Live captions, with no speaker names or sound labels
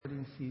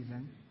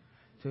season.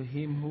 To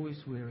him who is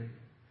weary,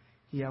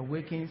 he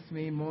awakens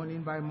me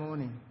morning by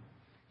morning.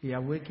 He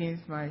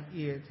awakens my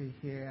ear to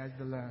hear as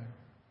the learn.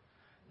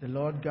 The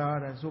Lord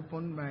God has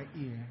opened my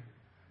ear,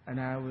 and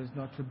I was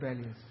not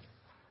rebellious,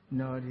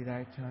 nor did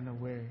I turn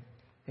away.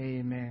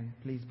 Amen.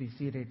 Please be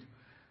seated.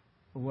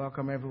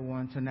 Welcome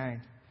everyone tonight.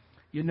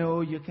 You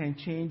know, you can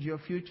change your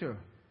future.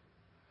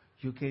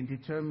 You can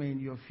determine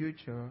your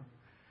future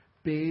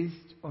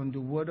based on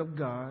the Word of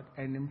God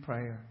and in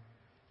prayer.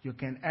 You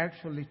can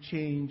actually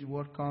change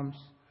what comes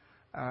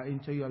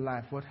into your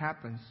life, what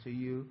happens to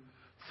you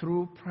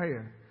through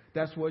prayer.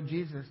 That's what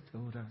Jesus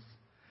told us.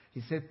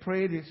 He said,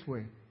 pray this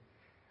way,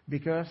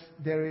 because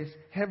there is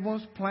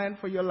heaven's plan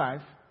for your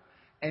life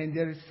and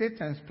there is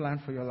Satan's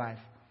plan for your life.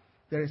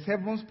 There is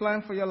heaven's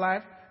plan for your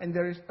life and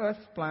there is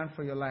earth's plan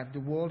for your life, the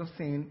world of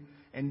sin,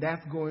 and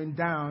that's going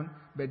down,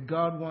 but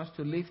God wants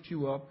to lift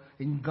you up.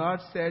 And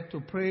God said to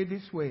pray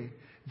this way,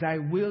 thy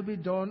will be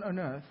done on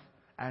earth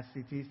as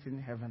it is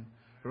in heaven.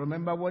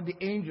 Remember what the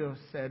angels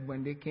said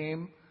when they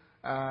came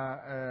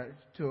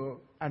to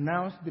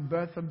announce the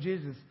birth of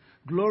Jesus.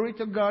 Glory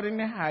to God in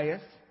the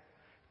highest,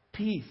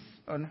 peace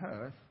on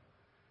earth,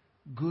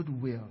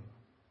 goodwill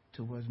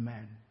towards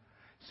man.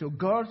 So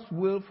God's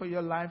will for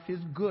your life is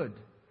good.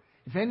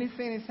 If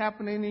anything is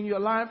happening in your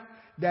life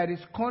that is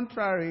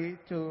contrary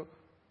to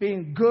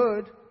being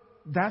good,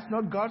 that's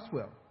not God's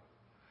will.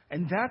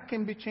 And that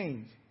can be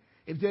changed.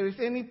 If there is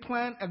any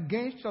plan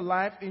against your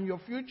life in your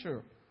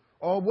future,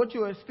 or what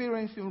you're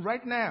experiencing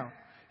right now,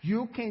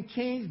 you can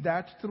change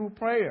that through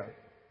prayer.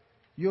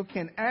 You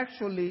can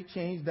actually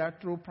change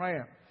that through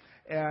prayer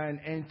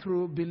and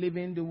through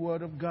believing the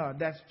Word of God.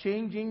 That's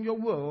changing your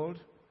world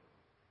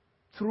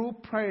through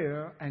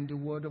prayer and the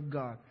Word of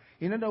God.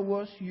 In other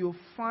words, you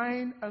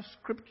find a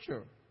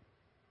scripture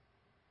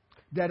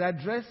that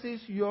addresses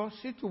your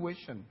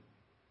situation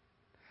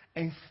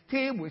and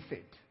stay with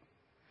it,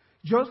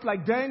 just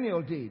like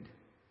Daniel did.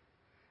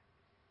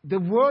 The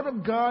Word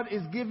of God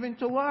is given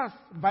to us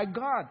by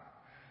God.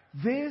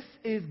 This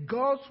is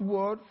God's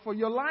Word for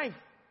your life.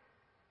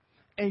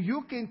 And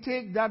you can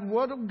take that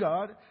Word of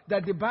God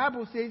that the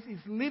Bible says is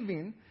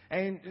living.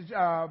 And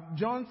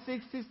John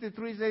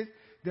 6:63 says,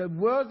 the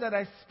words that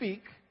I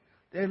speak,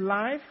 they're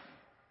life,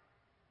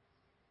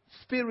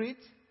 spirit,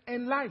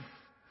 and life.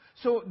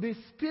 So the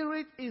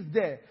Spirit is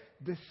there.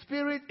 The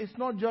Spirit is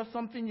not just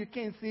something you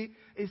can see.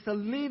 It's a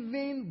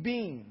living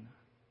being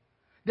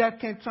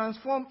that can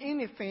transform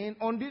anything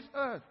on this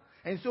earth.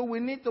 And so we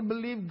need to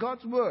believe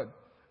God's Word.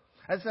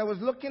 As I was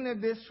looking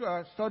at this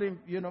study,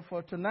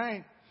 for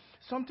tonight,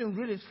 something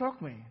really struck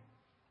me.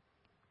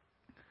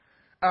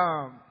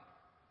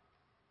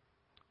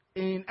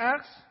 In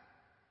Acts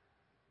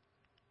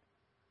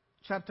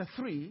chapter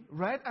 3,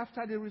 right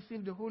after they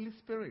received the Holy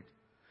Spirit,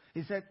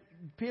 he said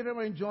Peter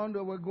and John, they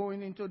were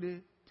going into the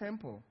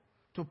temple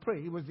to pray.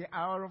 It was the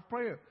hour of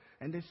prayer.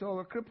 And they saw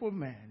a crippled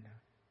man.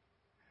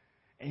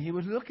 And he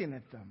was looking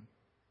at them.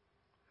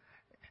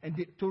 And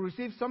to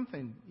receive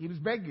something, he was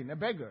begging, a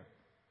beggar,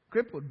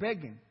 crippled,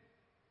 begging.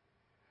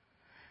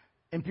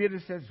 And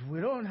Peter says, we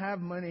don't have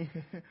money.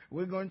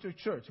 We're going to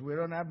church. We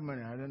don't have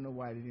money. I don't know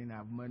why they didn't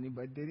have money,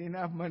 but they didn't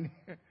have money.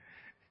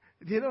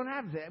 They don't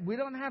have that. We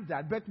don't have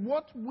that. But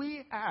what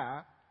we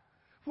have,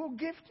 we'll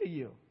give to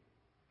you.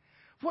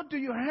 What do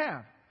you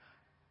have?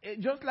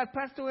 Just like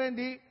Pastor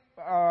Andy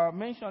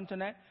mentioned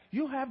tonight,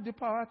 you have the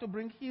power to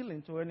bring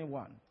healing to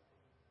anyone.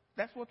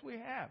 That's what we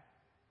have.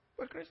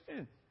 We're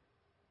Christians.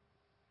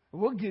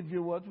 We'll give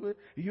you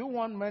you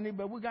want money,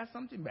 but we got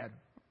something better.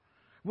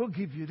 We'll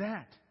give you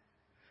that.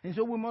 And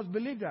so we must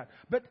believe that.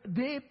 But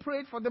they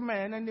prayed for the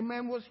man, and the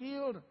man was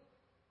healed.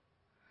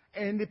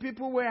 And the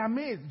people were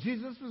amazed.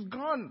 Jesus was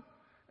gone.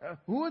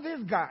 Who are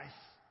these guys?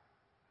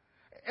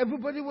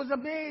 Everybody was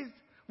amazed.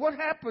 What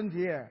happened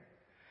here?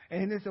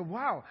 And they said,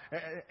 wow,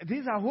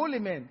 these are holy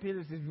men.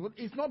 Peter says,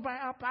 it's not by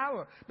our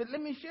power. But let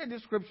me share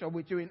this scripture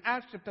with you in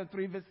Acts chapter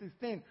 3, verse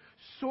 16.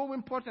 So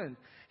important.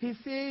 He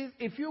says,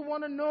 if you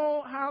want to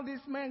know how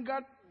this man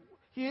got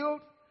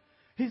healed,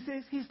 he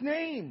says his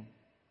name.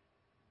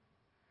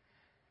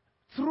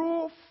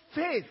 Through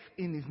faith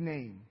in his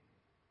name.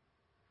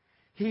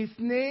 His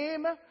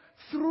name,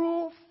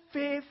 through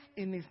faith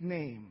in his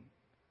name,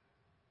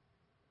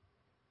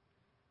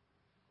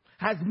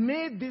 has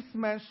made this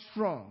man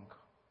strong.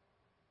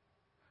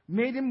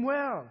 Made him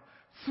well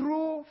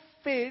through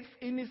faith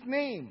in his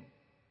name.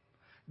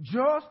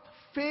 Just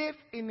faith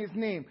in his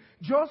name.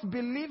 Just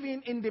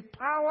believing in the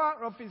power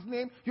of his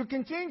name, you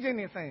can change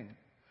anything.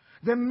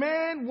 The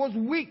man was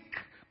weak,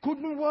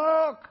 couldn't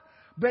walk,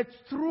 but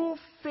through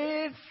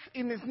faith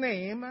in his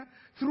name,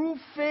 through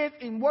faith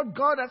in what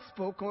God has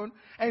spoken,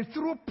 and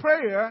through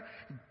prayer,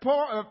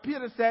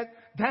 Peter said,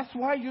 that's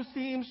why you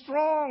see him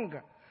strong.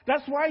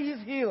 That's why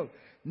he's healed.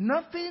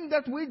 Nothing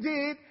that we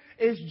did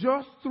is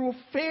just through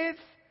faith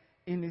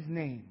in his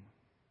name.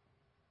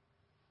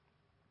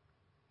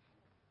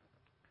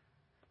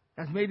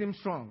 Has made him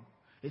strong.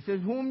 It says,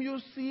 whom you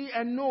see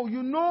and know.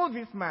 You know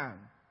this man.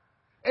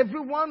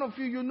 Every one of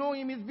you, you know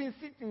him. He's been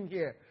sitting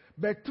here.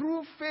 But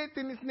through faith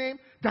in his name,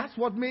 that's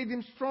what made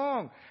him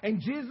strong.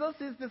 And Jesus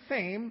is the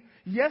same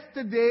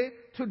yesterday,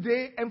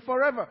 today, and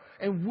forever.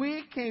 And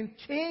we can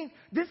change.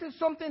 This is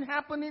something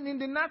happening in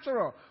the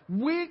natural.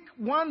 Weak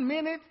 1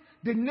 minute,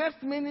 the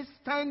next minute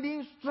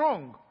standing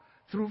strong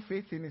through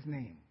faith in his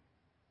name.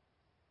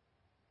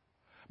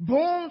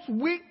 Bones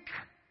weak,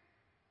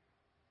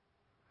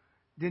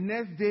 the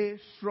next day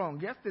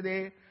strong.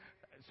 Yesterday,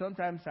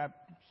 sometimes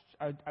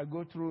I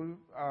go through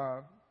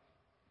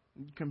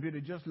computer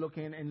just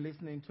looking and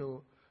listening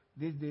to,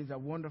 these days are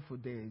wonderful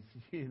days.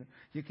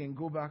 You can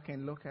go back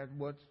and look at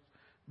what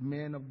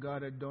men of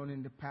God had done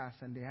in the past,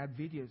 and they had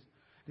videos.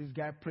 This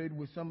guy prayed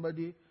with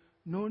somebody,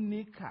 no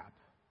kneecap.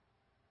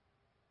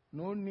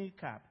 No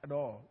kneecap at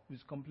all. It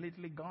was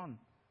completely gone.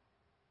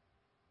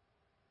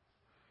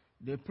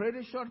 They prayed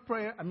a short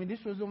prayer. I mean,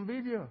 this was on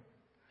video.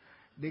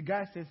 The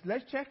guy says,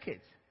 let's check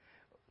it.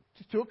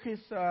 Took his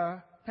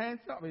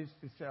pants up, his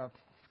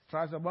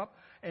trousers up,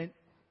 and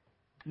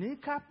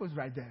kneecap was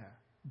right there.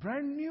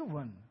 Brand new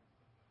one.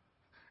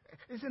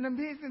 It's an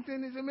amazing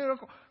thing. It's a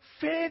miracle.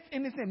 Faith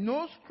in his name.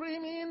 No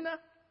screaming.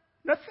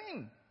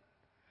 Nothing.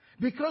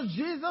 Because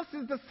Jesus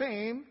is the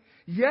same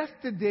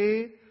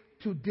yesterday,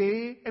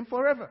 today, and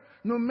forever.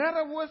 No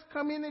matter what's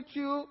coming at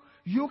you,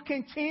 you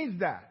can change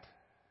that.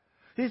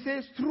 He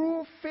says,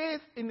 through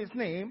faith in his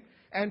name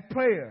and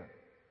prayer.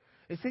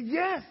 He said,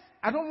 yes,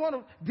 I don't want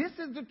to. This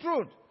is the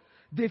truth.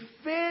 The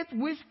faith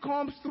which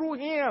comes through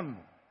him.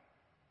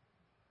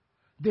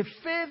 The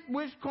faith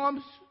which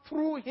comes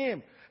through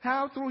him.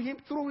 How through him?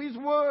 Through his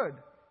word.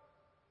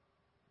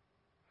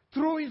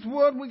 Through his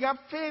word we got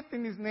faith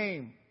in his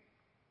name.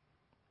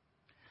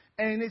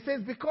 And it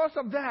says because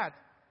of that,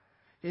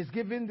 he's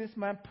given this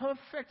man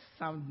perfect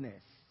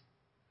soundness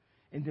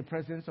in the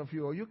presence of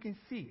you. Or you can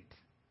see it.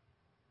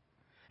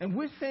 And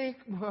we think,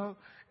 well,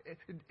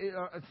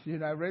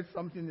 I read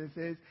something that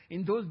says,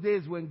 in those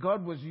days when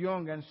God was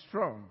young and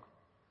strong,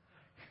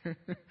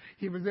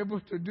 he was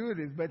able to do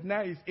this, but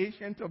now he's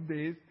ancient of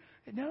days.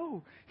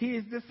 No, he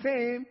is the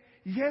same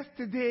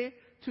yesterday,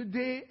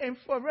 today, and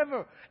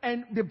forever.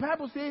 And the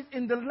Bible says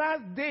in the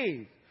last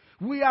days,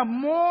 we are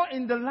more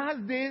in the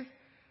last days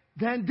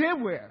than they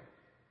were.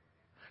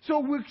 So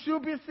we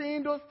should be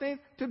seeing those things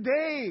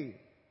today.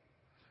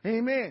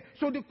 Amen.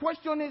 So the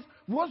question is,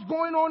 what's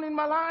going on in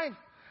my life?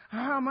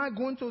 How am I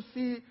going to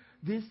see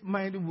this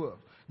mighty work?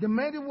 The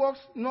mighty works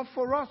not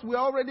for us. We're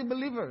already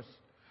believers.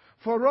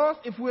 For us,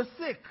 if we're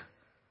sick,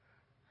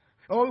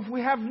 or if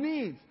we have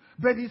needs,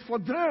 but it's for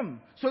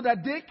them, so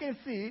that they can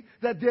see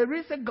that there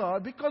is a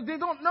God, because they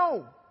don't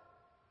know.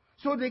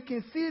 So they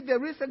can see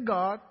there is a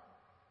God,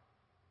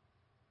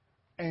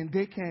 and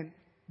they can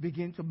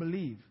begin to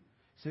believe,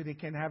 so they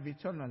can have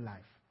eternal life.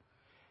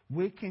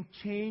 We can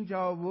change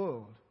our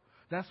world.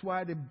 That's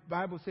why the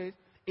Bible says,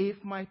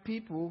 if my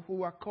people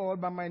who are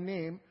called by my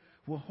name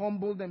will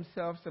humble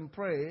themselves and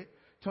pray,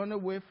 turn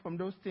away from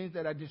those things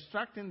that are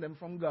distracting them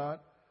from God,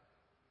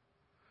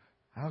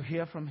 I'll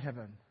hear from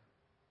heaven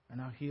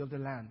and I'll heal the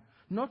land.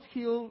 Not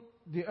heal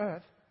the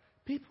earth,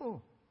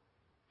 people.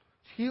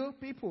 Heal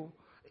people.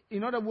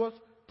 In other words,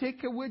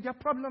 take away their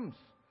problems,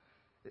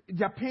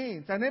 their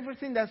pains, and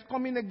everything that's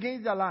coming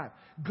against their life.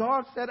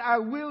 God said, I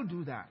will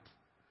do that.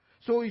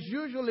 So it's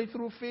usually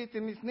through faith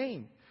in his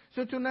name.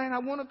 So tonight I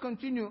want to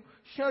continue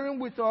sharing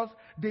with us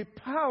the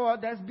power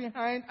that's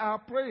behind our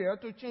prayer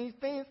to change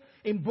things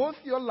in both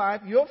your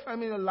life, your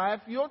family life,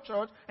 your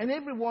church, and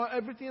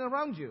everything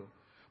around you.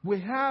 We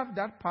have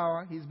that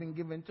power he's been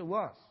given to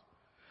us.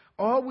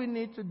 All we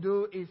need to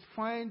do is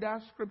find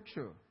that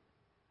scripture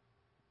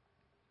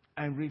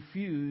and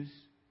refuse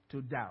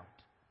to doubt.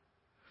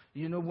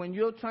 You know, when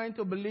you're trying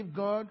to believe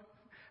God,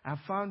 I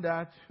found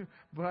that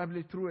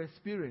probably through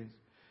experience.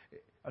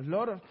 A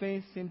lot of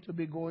things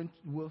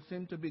will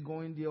seem to be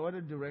going the other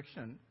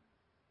direction,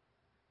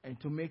 and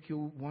to make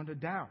you want to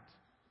doubt.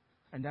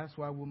 And that's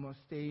why we must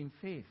stay in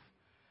faith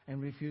and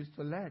refuse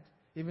to let.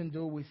 Even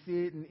though we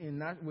see it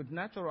with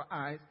natural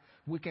eyes,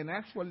 we can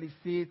actually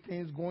see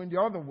things going the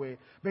other way.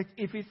 But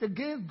if it's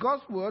against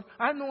God's word,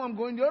 I know I'm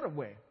going the other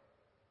way,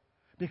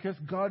 because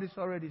God has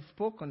already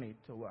spoken it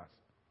to us.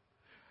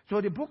 So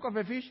the book of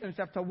Ephesians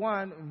chapter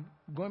 1,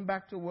 going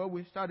back to where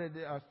we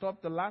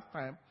stopped the last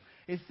time,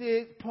 it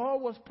says Paul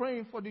was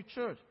praying for the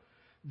church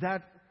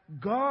that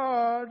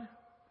God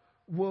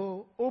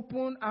will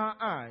open our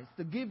eyes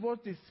to give us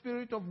the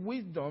spirit of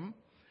wisdom,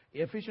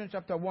 Ephesians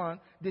chapter 1,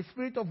 the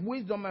spirit of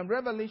wisdom and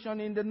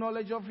revelation in the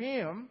knowledge of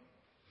him,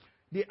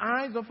 the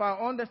eyes of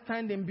our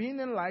understanding being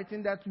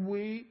enlightened,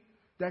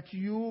 that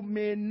you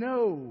may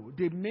know.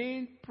 The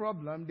main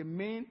problem, the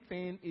main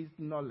thing is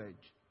knowledge.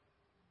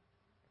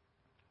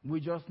 We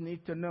just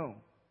need to know.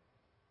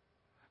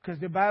 Because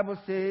the Bible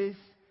says,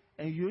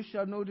 and you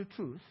shall know the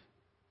truth,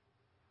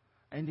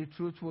 and the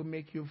truth will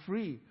make you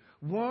free.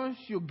 Once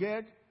you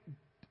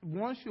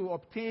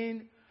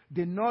obtain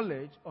the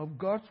knowledge of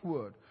God's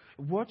word,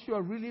 what you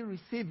are really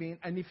receiving,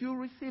 and if you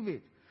receive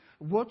it,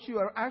 what you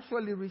are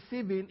actually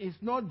receiving is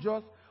not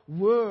just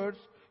words,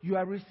 you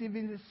are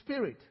receiving the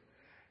Spirit.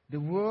 The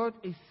word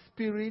is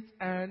spirit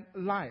and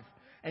life.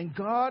 And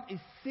God is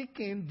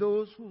seeking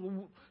those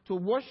who to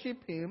worship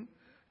Him,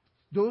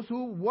 those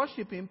who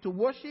worship Him, to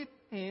worship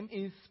Him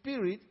in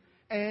spirit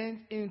and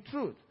in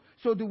truth.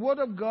 So the Word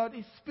of God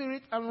is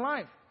spirit and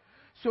life.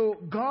 So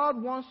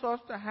God wants us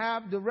to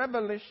have the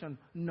revelation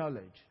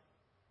knowledge.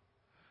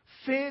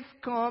 Faith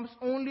comes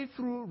only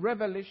through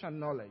revelation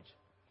knowledge.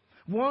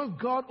 Once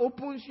God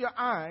opens your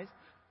eyes,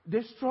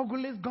 the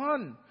struggle is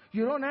gone.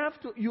 You don't have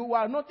to, you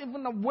are not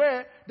even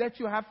aware that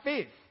you have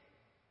faith.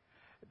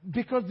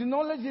 Because the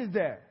knowledge is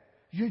there.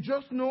 You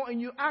just know and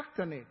you act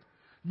on it.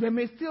 There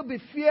may still be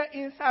fear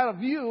inside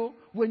of you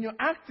when you're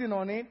acting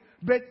on it,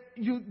 but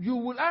you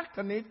will act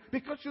on it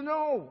because you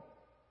know.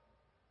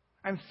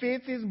 And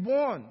faith is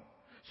born.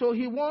 So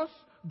He wants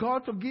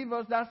God to give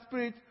us that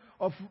spirit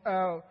of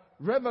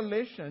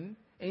revelation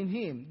in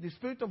Him, the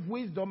spirit of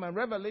wisdom and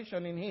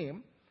revelation in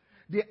Him,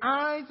 the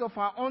eyes of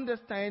our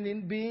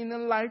understanding being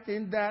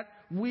enlightened, that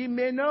we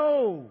may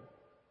know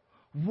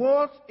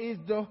what is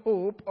the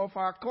hope of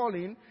our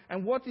calling,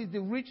 and what is the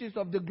riches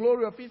of the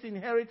glory of His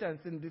inheritance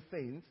in the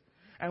saints,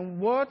 and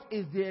what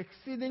is the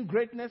exceeding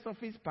greatness of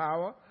His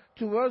power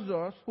towards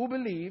us who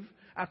believe,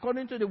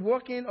 according to the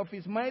working of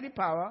His mighty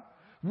power,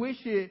 which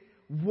He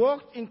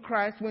worked in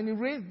Christ when He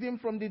raised Him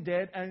from the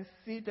dead and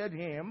seated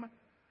Him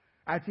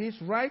at His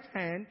right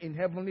hand in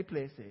heavenly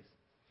places,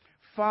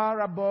 far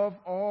above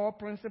all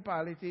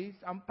principalities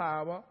and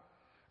power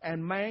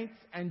and might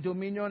and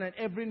dominion and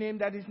every name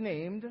that is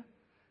named.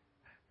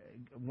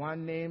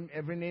 One name,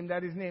 every name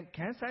that is named.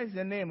 Cancer is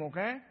the name,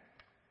 okay?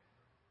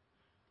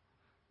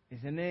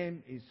 It's a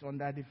name, it's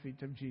under the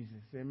feet of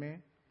Jesus.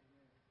 Amen?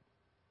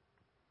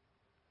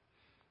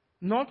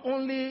 Not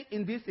only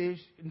in this age,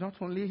 not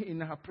only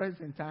in our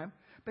present time,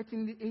 but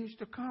in the age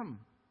to come.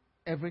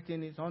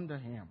 Everything is under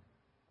Him.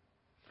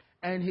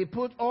 And He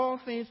put all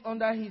things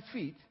under His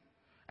feet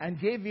and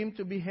gave Him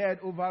to be head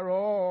over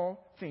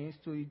all things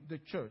to the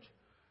church.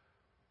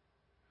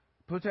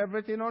 Put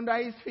everything under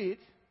His feet,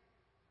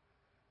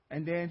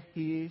 and then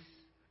He is,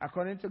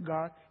 according to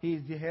God, He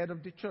is the head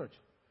of the church.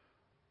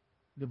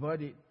 The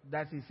body,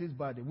 that is His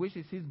body. Which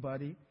is His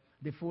body?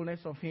 The fullness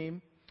of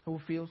Him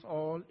who fills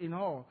all in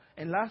all.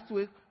 And last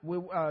week,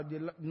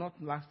 not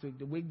last week,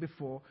 the week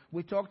before,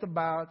 we talked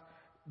about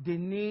the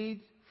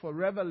need for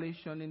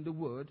revelation in the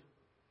Word.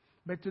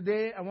 But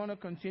today, I want to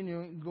continue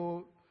and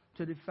go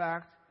to the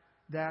fact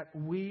that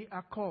we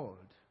are called.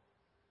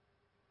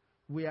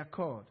 We are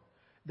called.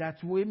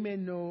 That we may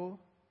know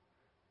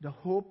the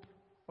hope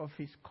of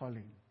His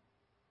calling.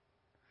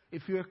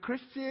 If you're a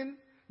Christian,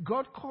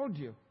 God called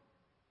you.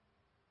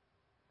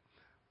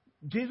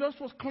 Jesus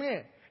was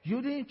clear.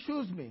 You didn't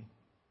choose me.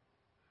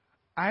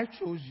 I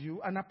chose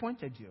you and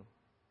appointed you.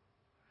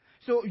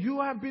 So you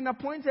have been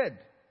appointed.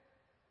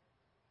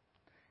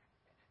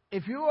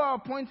 If you are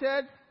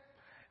appointed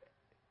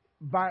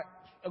by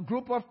a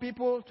group of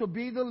people to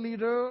be the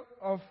leader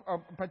of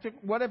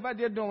whatever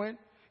they're doing,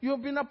 you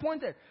have been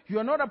appointed. You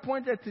are not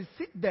appointed to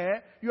sit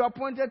there. You are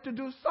appointed to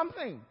do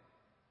something.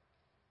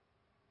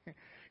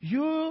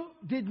 You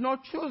did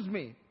not choose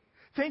me.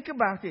 Think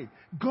about it.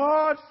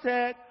 God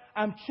said,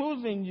 I'm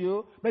choosing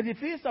you, but if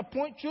He's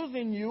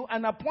choosing you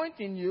and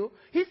appointing you,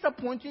 He's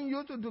appointing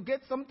you to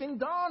get something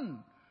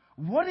done.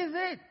 What is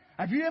it?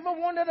 Have you ever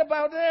wondered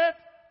about that?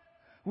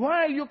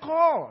 Why are you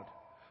called?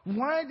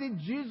 Why did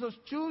Jesus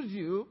choose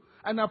you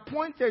and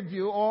appointed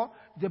you, or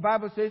the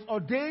Bible says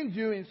ordained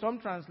you in some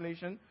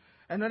translation?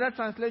 Another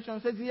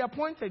translation says He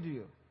appointed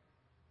you.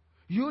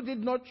 You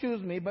did not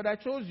choose me, but I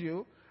chose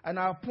you and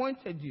I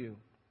appointed you.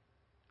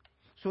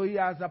 So He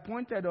has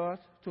appointed us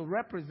to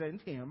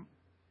represent Him.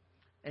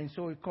 And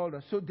so He called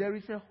us. So there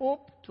is a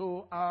hope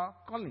to our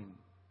calling.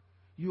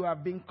 You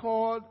have been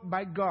called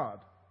by God.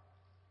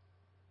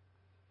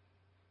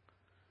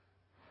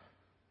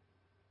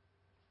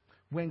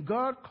 When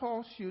God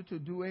calls you to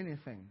do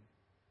anything,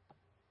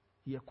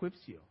 He equips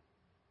you.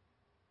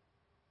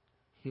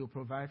 He'll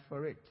provide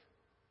for it.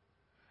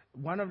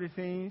 One of the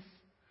things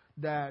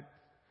that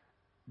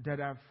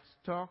I've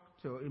stuck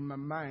to in my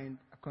mind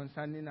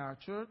concerning our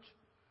church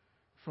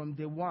from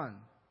day one,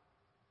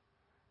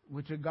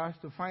 with regards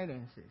to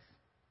finances.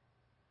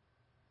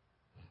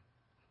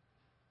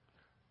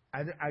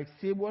 I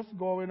see what's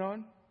going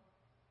on,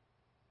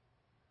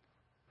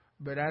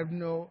 but I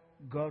know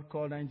God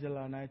called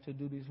Angela and I to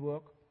do this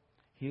work.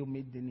 He'll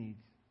meet the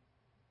needs.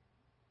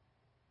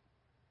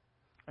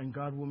 And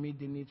God will meet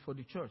the needs for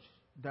the church.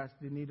 That's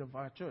the need of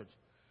our church.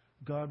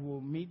 God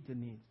will meet the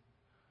needs.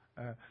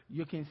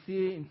 You can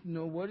see and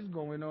know what is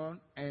going on,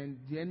 and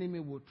the enemy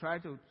will try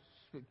to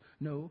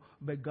no,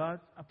 but God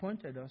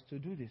appointed us to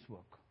do this work.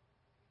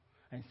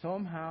 And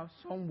somehow,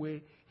 some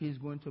way, He's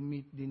going to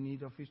meet the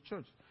need of His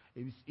church.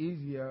 It was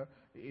easier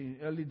in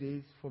early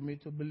days for me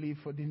to believe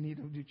for the need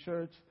of the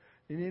church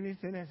than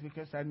anything else,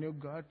 because I knew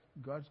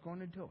God's going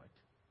to do it.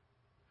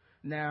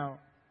 Now,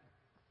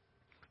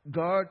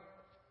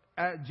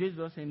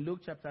 Jesus in Luke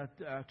chapter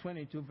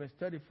 22, verse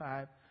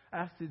 35,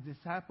 asked His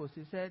disciples,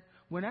 He said,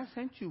 when I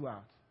sent you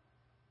out,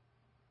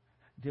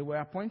 they were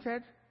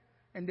appointed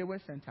and they were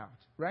sent out,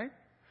 right?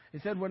 He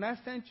said, when I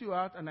sent you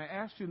out and I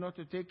asked you not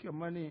to take your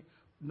money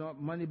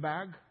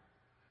bag,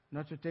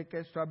 not to take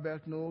extra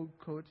belt, no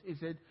coat, he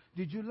said,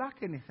 did you lack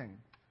anything?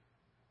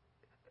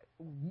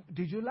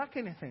 Did you lack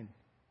anything?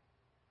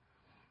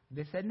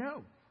 They said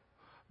no.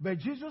 But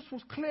Jesus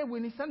was clear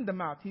when he sent them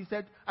out. He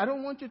said, I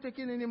don't want you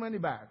taking any money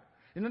back.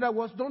 In other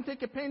words, don't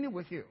take a penny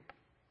with you.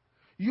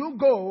 You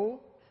go,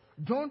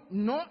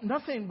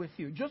 nothing with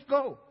you. Just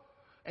go.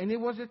 And it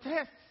was a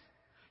test.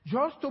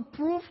 Just to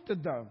prove to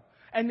them.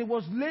 And it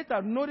was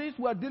later, notice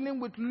we're dealing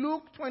with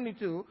Luke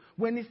 22.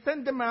 When he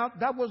sent them out,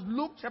 that was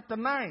Luke chapter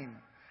 9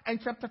 and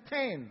chapter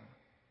 10.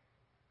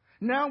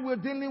 Now we're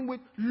dealing with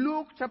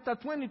Luke chapter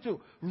 22,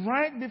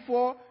 right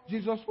before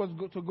Jesus was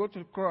to go to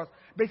the cross.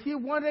 But he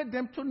wanted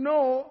them to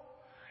know,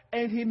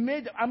 and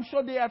I'm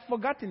sure they had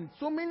forgotten.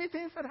 So many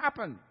things had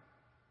happened.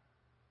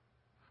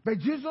 But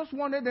Jesus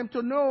wanted them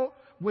to know,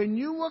 when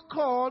you were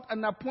called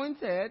and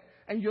appointed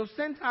and you're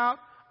sent out,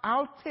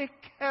 I'll take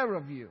care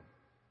of you.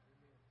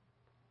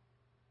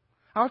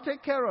 I'll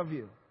take care of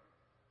you.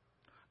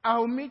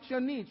 I'll meet your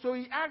needs. So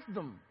he asked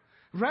them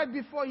right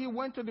before he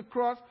went to the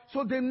cross,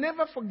 so they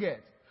never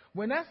forget.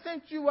 When I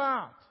sent you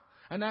out,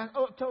 and I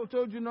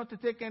told you not to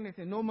take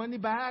anything, no money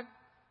bag,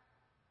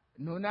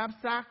 no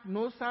knapsack,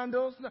 no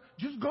sandals,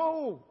 just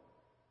go.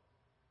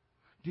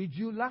 Did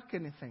you lack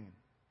anything?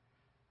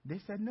 They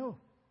said no.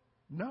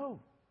 No.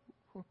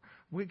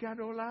 We got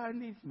all our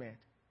needs met.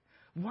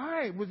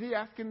 Why was he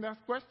asking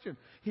that question?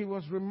 He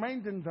was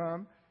reminding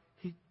them,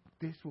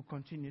 this will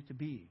continue to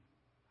be.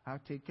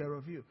 I'll take care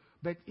of you.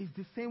 But it's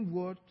the same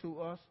word to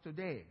us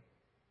today.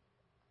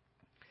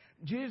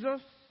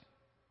 Jesus,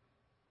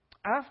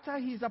 after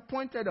he's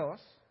appointed us,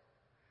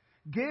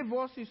 gave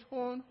us his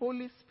own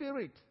Holy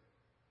Spirit.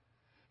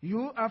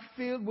 You are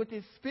filled with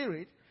his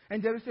Spirit,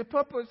 and there is a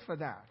purpose for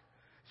that.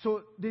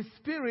 So the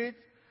Spirit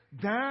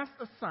does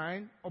a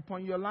sign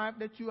upon your life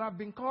that you have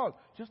been called,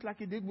 just like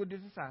he did with the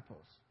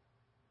disciples.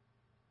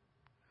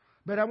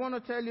 But I want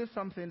to tell you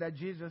something that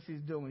Jesus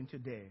is doing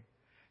today.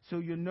 So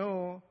you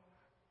know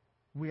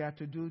we are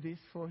to do this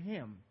for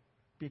him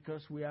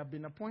because we have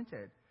been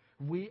appointed.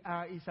 We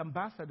are his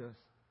ambassadors.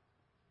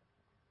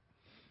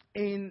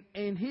 In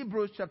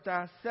Hebrews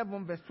chapter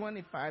 7 verse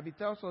 25, it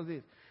tells us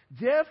this.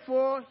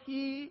 Therefore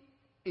he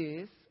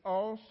is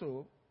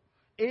also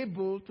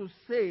able to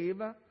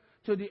save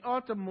to the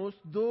uttermost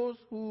those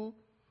who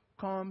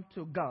come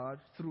to God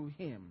through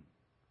him,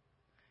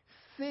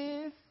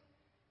 since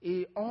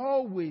he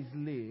always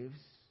lives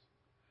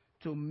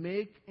to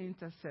make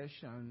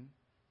intercession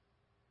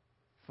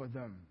for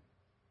them.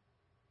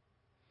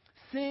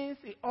 Since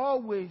he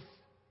always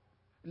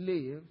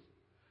lives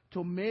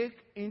to make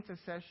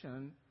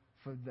intercession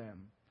for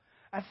them.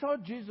 I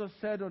thought Jesus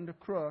said on the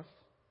cross,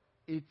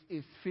 it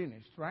is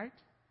finished, right?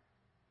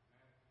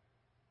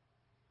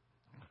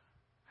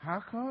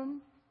 How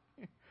come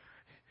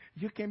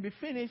you can be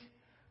finished,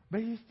 but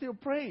he's still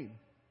praying?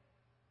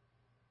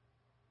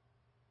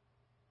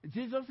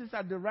 Jesus is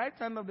at the right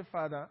hand of the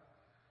Father,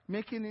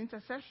 making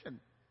intercession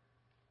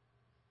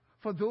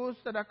for those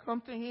that are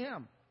come to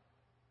him.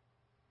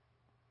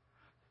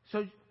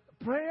 So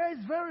prayer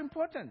is very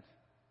important.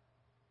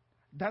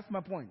 That's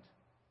my point.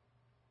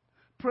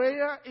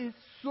 Prayer is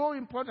so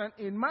important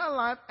in my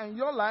life and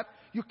your life.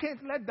 You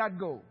can't let that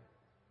go.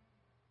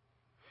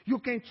 You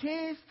can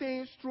change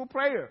things through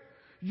prayer.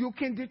 You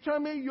can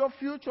determine your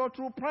future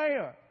through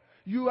prayer.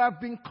 You have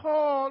been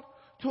called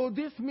to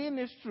this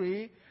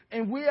ministry,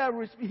 and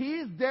he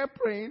is there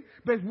praying,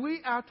 but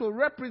we are to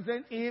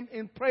represent him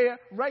in prayer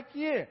right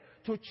here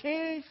to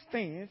change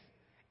things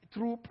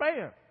through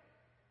prayer.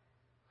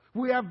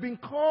 We have been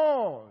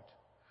called.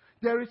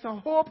 There is a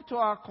hope to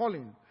our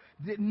calling.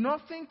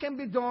 Nothing can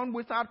be done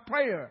without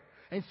prayer,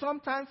 and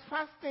sometimes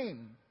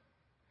fasting.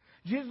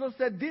 Jesus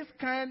said this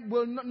kind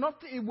will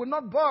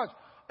not budge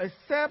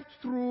except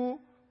through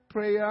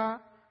prayer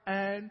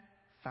and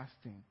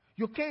fasting.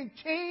 You can't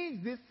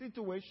change this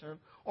situation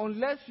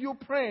unless you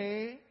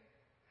pray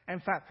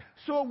and fast.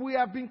 So we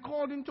have been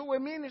called into a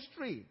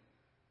ministry.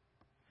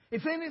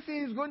 If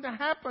anything is going to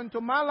happen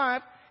to my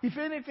life, if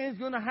anything is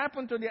going to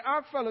happen to the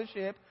Ark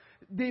Fellowship,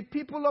 the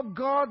people of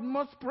God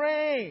must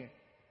pray.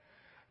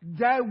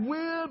 Thy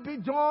will be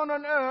done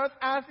on earth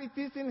as it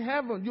is in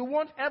heaven. You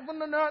want heaven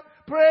on earth?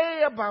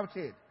 Pray about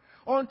it.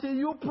 Until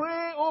you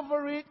pray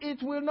over it,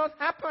 it will not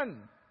happen.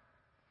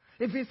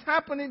 If it's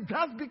happening,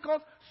 that's because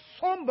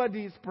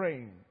somebody is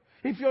praying.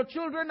 If your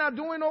children are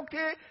doing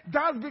okay,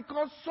 that's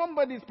because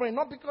somebody is praying.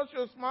 Not because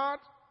you're smart.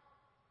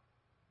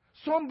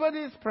 Somebody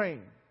is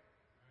praying.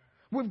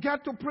 We've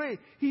got to pray.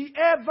 He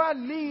ever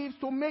lives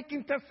to make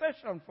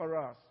intercession for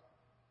us.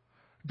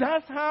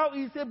 That's how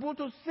he's able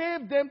to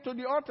save them to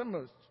the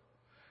uttermost.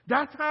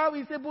 That's how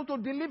he's able to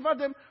deliver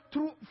them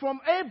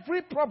from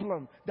every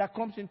problem that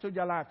comes into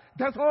their life.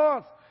 That's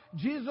us.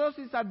 Jesus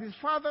is at his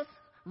Father's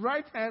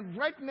right hand,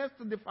 right next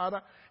to the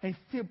Father, and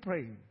still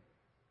praying.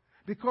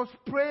 Because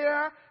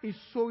prayer is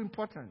so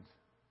important.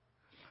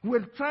 We're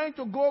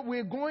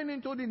going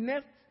into the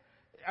next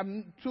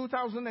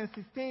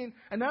 2016,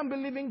 and I'm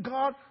believing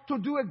God to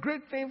do a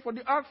great thing for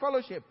the Ark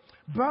Fellowship.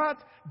 But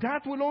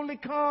that will only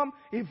come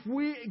if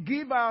we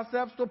give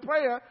ourselves to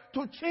prayer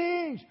to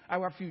change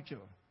our future.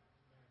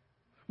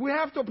 We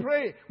have to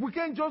pray. We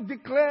can't just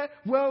declare,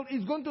 well,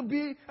 it's going to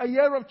be a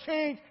year of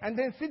change, and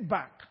then sit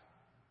back.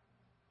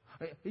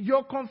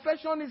 Your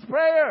confession is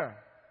prayer.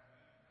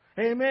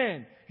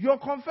 Amen. Your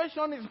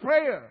confession is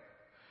prayer.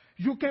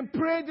 You can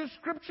pray the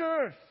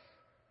scriptures.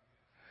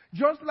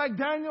 Just like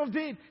Daniel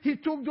did. He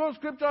took those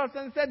scriptures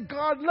and said,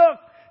 God, look,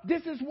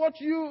 this is what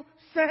you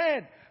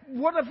said.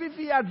 What if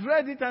he had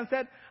read it and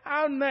said,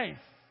 how nice,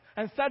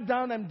 and sat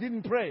down and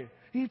didn't pray?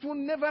 It will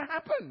never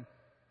happen.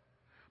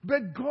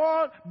 But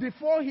God,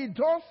 before he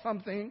does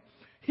something,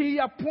 he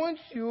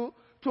appoints you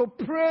to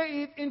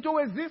pray it into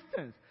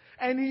existence.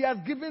 And he has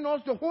given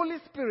us the Holy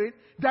Spirit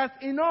that's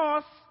in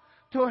us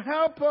to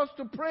help us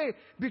to pray.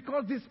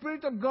 Because the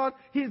Spirit of God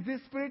is the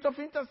Spirit of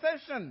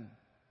intercession.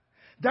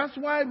 That's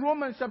why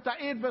Romans chapter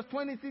 8 verse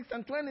 26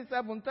 and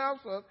 27 tells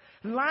us,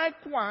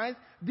 likewise,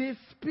 the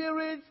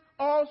Spirit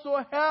also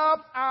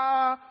helps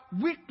our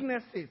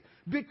weaknesses.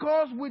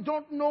 Because we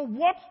don't know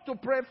what to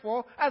pray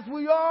for as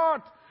we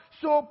ought.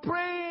 So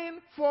praying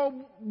for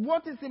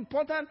what is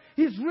important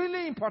is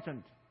really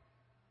important.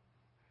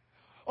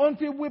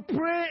 Until we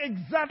pray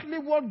exactly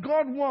what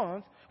God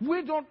wants,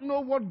 we don't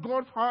know what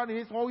God's heart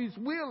is or His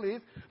will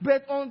is.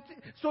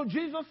 So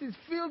Jesus has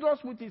filled us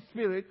with His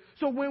Spirit.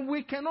 So when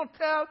we cannot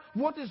tell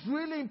what is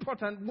really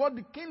important, what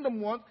the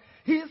kingdom wants,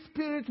 His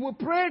Spirit will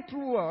pray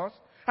through us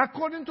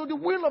according to the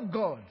will of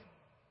God.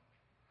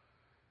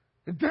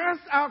 That's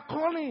our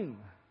calling.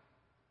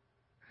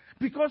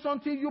 Because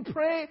until you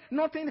pray,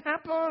 nothing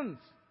happens.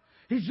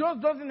 It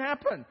just doesn't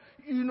happen.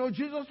 You know,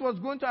 Jesus was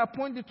going to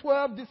appoint the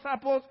 12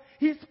 disciples.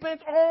 He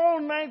spent all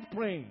night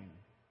praying.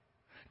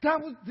 That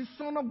was the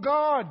Son of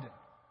God.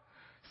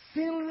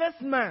 Sinless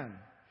man.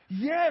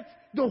 Yet,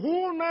 the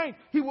whole night,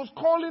 he was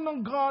calling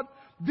on God.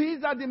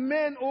 These are the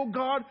men, oh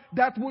God,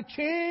 that will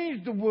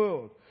change the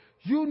world.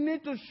 You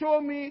need to show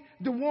me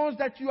the ones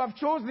that you have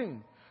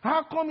chosen.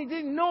 How come he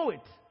didn't know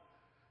it?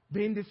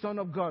 Being the Son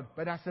of God.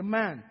 But as a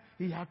man,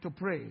 he had to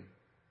pray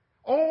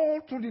all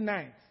through the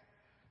night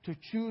to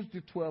choose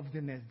the 12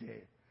 the next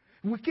day.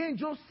 We can't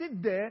just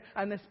sit there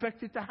and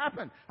expect it to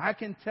happen. I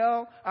can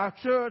tell our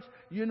church,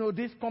 you know,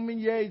 this coming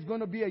year is going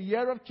to be a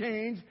year of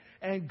change,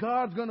 and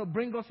God's going to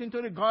bring us into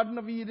the Garden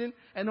of Eden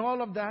and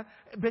all of that,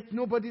 but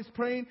nobody's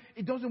praying.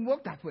 It doesn't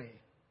work that way.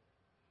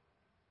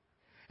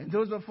 And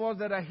those of us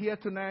that are here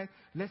tonight,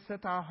 let's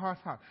set our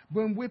hearts out.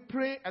 When we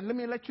pray, and let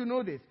me let you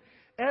know this,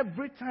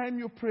 every time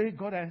you pray,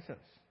 God answers.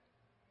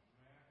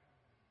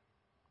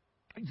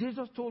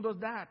 Jesus told us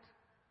that.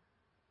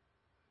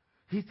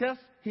 He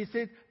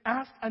said,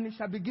 ask and it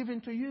shall be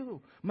given to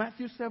you.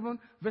 Matthew 7,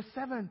 verse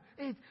 7,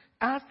 8.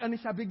 Ask and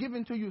it shall be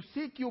given to you.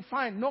 Seek, you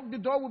find. Knock, the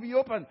door will be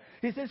open.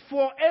 He says,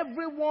 for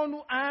everyone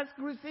who asks,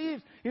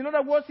 receives. In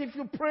other words, if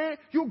you pray,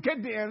 you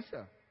get the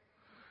answer.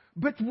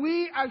 But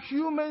we are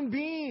human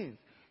beings.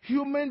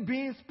 Human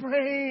beings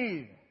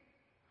pray.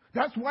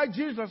 That's why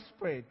Jesus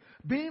prayed.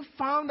 Being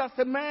found as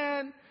a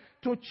man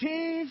to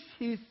change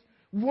his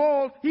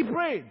world, he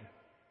prayed.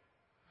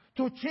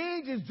 To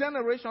change his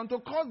generation, to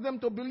cause them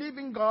to believe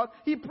in God,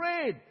 he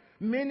prayed.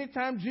 Many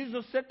times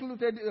Jesus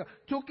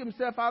took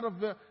himself out of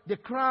the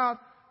crowd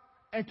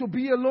and to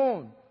be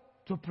alone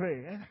to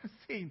pray. And I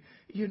said,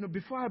 you know,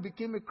 before I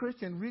became a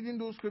Christian, reading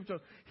those scriptures,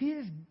 he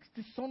is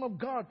the Son of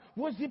God.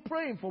 What's he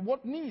praying for?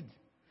 What need?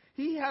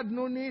 He had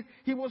no need.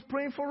 He was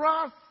praying for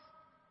us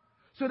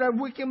so that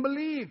we can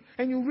believe.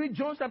 And you read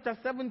John chapter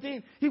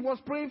 17, he was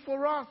praying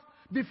for us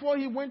before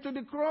he went to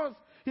the cross.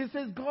 He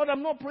says, God,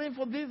 I'm not praying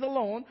for these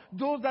alone,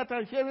 those that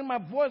are hearing my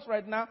voice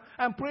right now.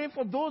 I'm praying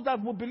for those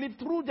that will believe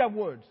through their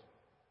words.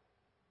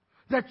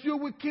 That you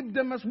will keep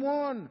them as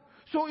one.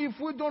 So if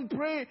we don't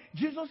pray,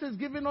 Jesus is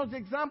giving us the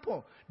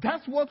example.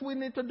 That's what we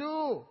need to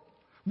do.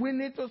 We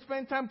need to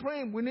spend time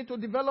praying. We need to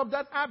develop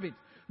that habit.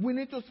 We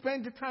need to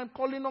spend the time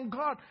calling on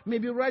God.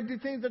 Maybe write the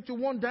things that you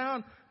want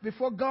down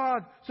before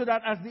God so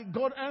that as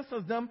God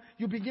answers them,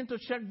 you begin to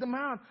check them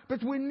out.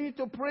 But we need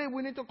to pray.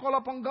 We need to call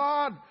upon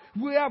God.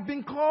 We have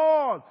been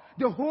called.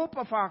 The hope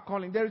of our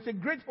calling. There is a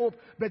great hope.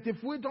 But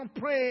if we don't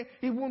pray,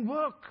 it won't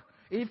work.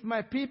 If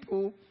my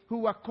people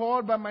who are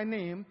called by my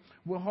name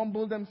will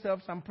humble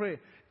themselves and pray.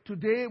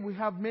 Today we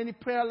have many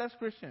prayerless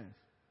Christians.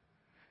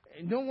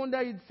 No wonder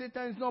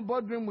Satan is not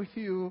bothering with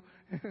you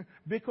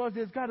because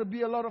there's got to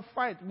be a lot of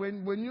fight.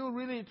 When you're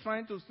really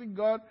trying to seek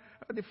God,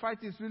 the fight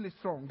is really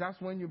strong. That's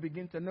when you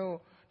begin to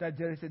know that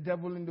there is a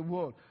devil in the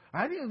world.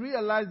 I didn't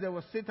realize there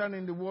was Satan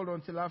in the world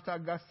until after I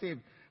got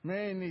saved.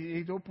 Man,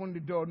 it opened the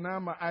door. Now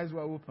my eyes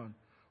were open.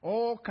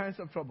 All kinds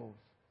of troubles.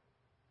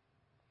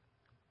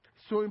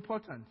 So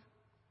important.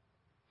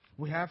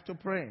 We have to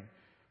pray.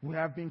 We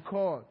have been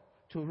called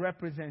to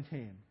represent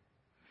Him.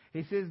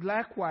 He says,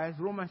 likewise,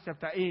 Romans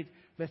chapter 8,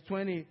 verse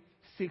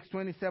 26,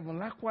 27,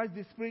 likewise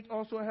the Spirit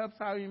also helps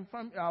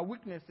our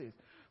weaknesses.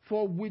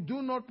 For we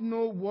do not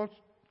know what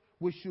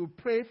we should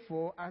pray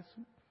for as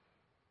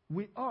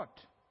we ought.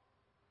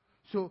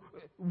 So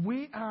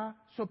we are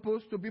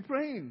supposed to be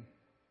praying.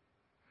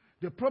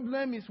 The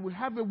problem is we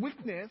have a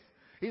weakness.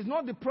 It's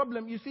not the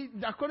problem. You see,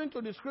 according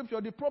to the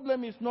scripture, the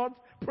problem is not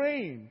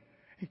praying.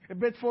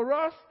 But for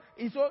us,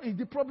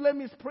 the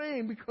problem is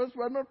praying because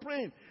we are not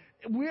praying.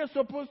 We are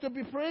supposed to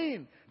be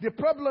praying. The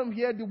problem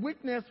here, the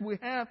weakness we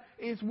have,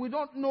 is we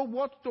don't know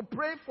what to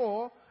pray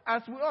for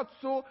as we ought.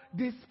 So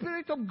the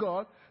Spirit of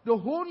God, the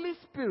Holy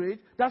Spirit,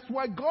 that's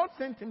why God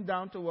sent Him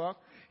down to us.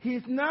 He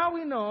is now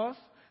in us,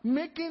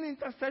 making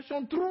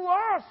intercession through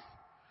us,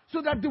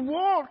 so that the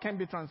world can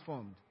be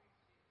transformed.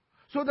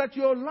 So that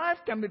your life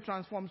can be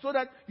transformed. So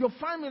that your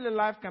family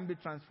life can be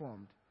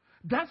transformed.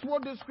 That's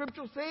what the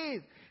scripture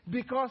says.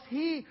 Because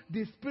He,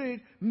 the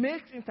Spirit,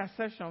 makes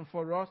intercession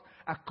for us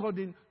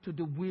according to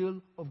the will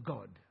of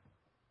God.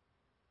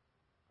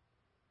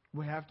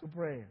 We have to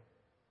pray.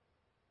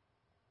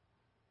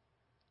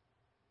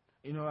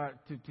 You know,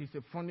 it's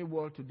a funny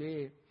world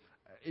today,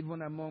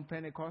 even among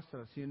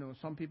Pentecostals. You know,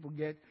 some people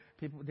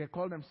they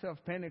call themselves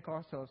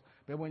Pentecostals,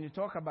 but when you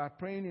talk about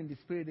praying in the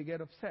Spirit, they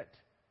get upset.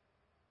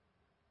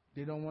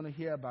 They don't want to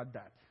hear about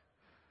that.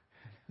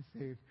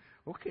 Say,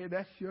 okay,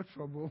 that's your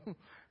trouble.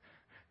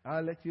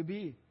 I'll let you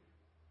be.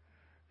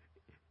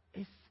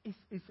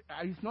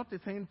 It's not the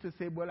thing to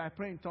say, well, I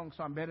pray in tongues,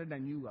 so I'm better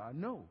than you are.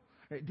 No.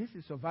 This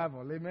is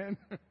survival, amen?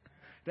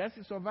 That's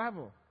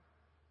survival.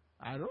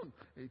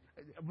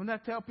 When I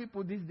tell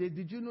people these days,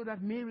 did you know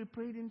that Mary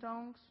prayed in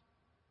tongues?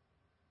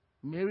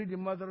 Mary, the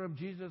mother of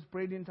Jesus,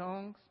 prayed in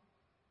tongues.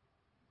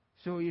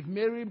 So if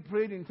Mary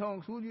prayed in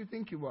tongues, who do you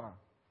think you are?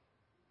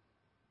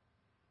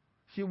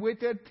 She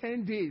waited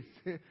 10 days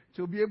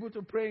to be able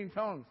to pray in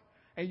tongues.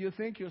 And you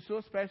think you're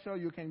so special,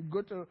 you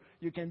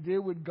can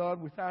deal with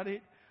God without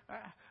it?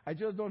 I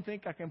just don't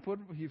think I can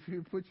if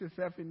you put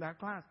yourself in that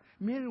class.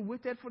 Mary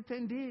waited for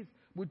 10 days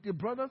with the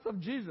brothers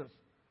of Jesus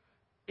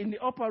in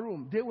the upper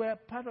room. They were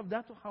part of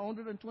that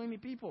 120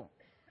 people.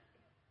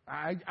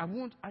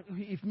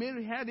 If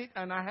Mary had it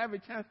and I have a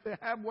chance to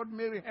have what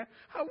Mary had,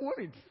 I want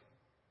it.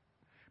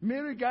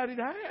 Mary got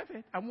it, I have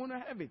it. I want to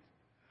have it.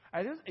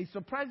 It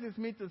surprises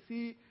me to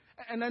see.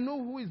 And I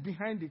know who is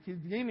behind it. He's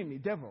the enemy,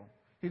 devil.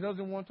 He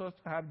doesn't want us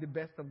to have the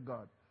best of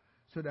God,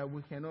 so that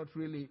we cannot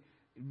really,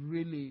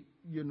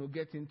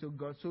 get into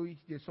God. So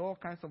there's all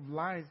kinds of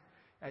lies.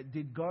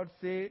 Did God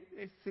say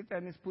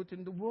Satan is put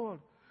in the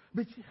world?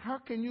 But how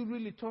can you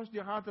really touch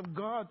the heart of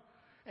God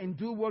and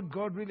do what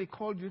God really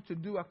called you to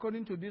do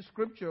according to this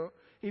scripture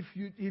if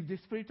the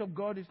Spirit of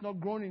God is not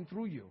groaning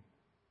through you?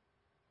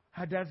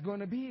 How that's going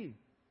to be?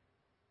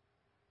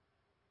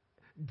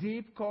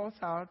 Deep calls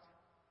out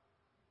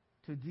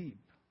to deep.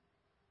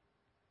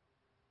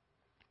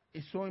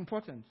 It's so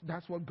important.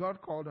 That's what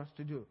God called us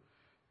to do,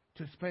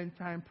 to spend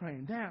time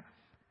praying. Now,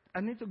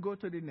 I need to go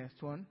to the next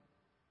one.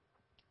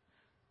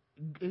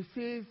 It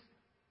says,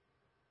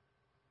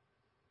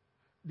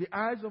 the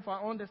eyes of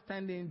our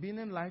understanding being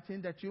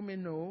enlightened, that you may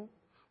know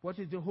what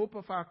is the hope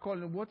of our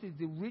calling, what is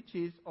the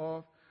riches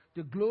of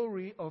the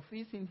glory of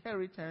His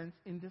inheritance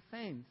in the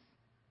saints.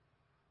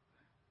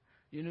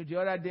 You know,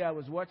 the other day I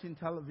was watching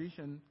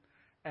television,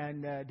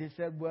 and they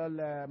said, well,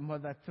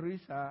 Mother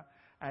Teresa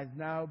has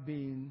now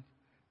been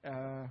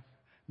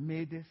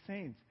made a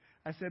saint.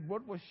 I said,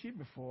 what was she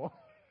before?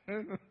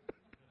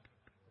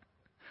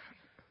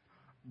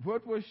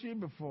 What was she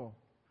before?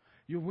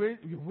 You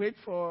wait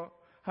for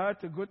her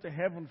to go to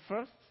heaven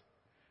first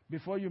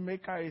before you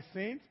make her a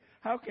saint?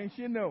 How can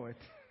she know it?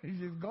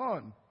 She's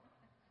gone.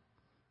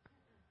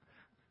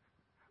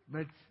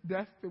 But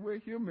that's the way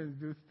humans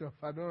do stuff.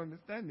 I don't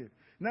understand it.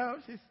 Now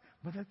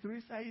Mother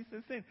Teresa is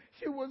a saint.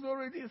 She was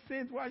already a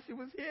saint while she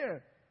was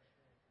here.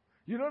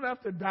 You don't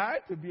have to die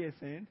to be a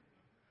saint.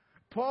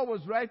 Paul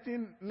was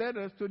writing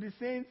letters to the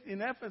saints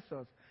in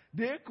Ephesus.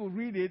 They could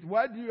read it.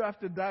 Why do you have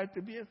to die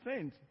to be a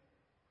saint?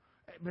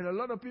 But a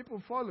lot of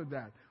people follow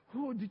that.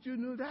 Oh, did you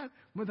know that?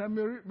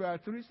 Mother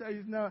Teresa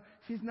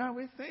she's now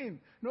a saint.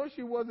 No,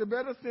 she was a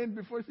better saint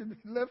before she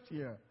left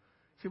here.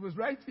 She was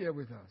right here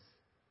with us.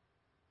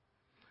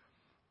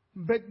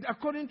 But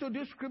according to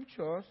these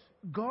scriptures,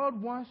 God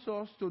wants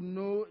us to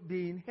know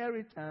the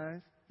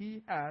inheritance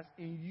He has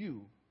in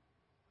you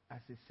as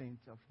a saint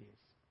of His.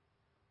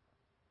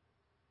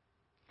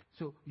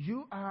 So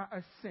you are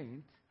a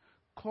saint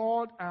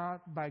called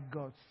out by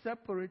God,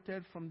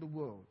 separated from the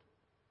world.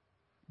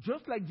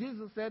 Just like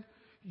Jesus said,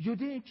 you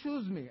didn't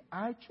choose me,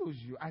 I chose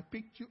you. I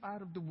picked you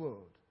out of the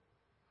world.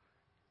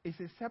 It's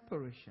a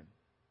separation.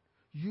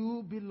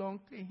 You belong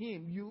to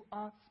Him. You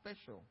are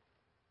special.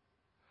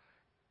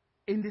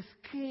 In the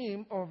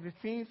scheme of the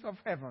things of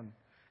heaven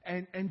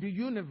and the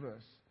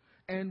universe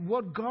and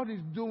what God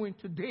is doing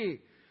today,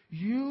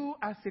 you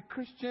as a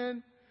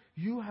Christian,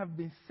 you have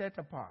been set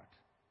apart.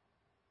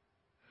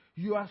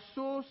 You are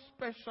so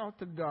special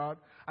to God,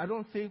 I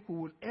don't think we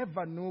will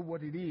ever know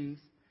what it is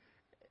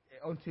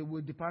until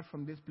we depart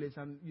from this place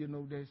and,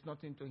 there's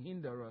nothing to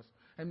hinder us.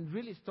 I'm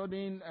really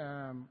studying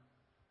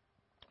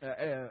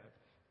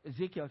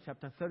Ezekiel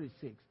chapter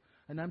 36,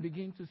 and I'm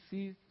beginning to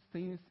see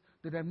things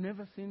that I've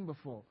never seen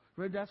before,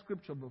 read that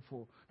scripture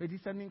before. But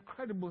it's an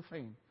incredible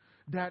thing.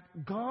 that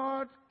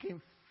God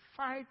can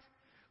fight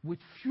with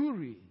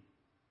fury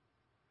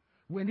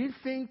when he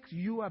thinks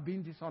you are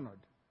being dishonored,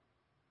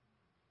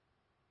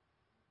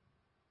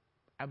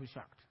 I'll be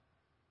shocked.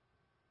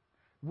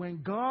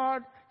 When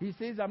God, he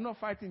says, I'm not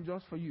fighting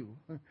just for you.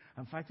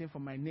 I'm fighting for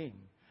my name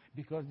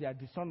because they are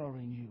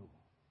dishonoring you.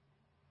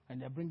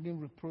 And they're bringing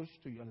reproach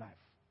to your life.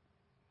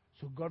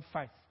 So God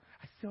fights.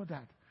 I saw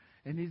that.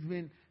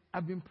 And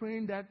I've been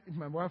praying that.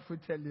 My wife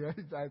would tell you,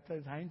 I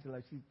tell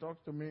Angela, she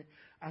talks to me.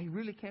 I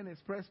really can't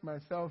express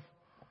myself.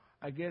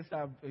 I guess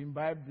I've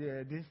imbibed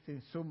this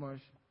thing so much.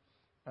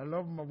 I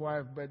love my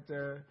wife, but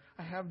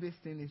I have this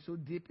thing. It's so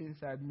deep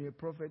inside me. A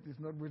prophet is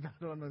not without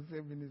honor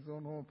save in his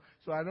own home.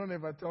 So I don't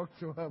ever talk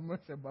to her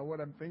much about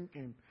what I'm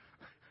thinking.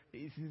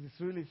 It's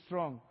really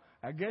strong.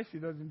 I guess she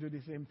doesn't do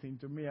the same thing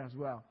to me as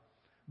well.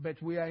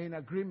 But we are in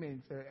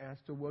agreement as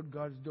to what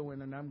God's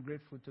doing, and I'm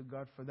grateful to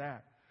God for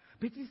that.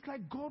 But it's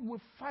like God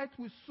will fight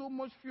with so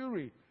much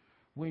fury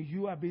when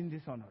you are being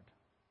dishonored.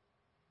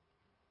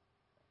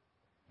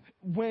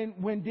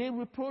 When they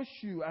reproach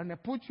you and they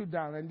put you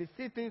down and they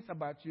say things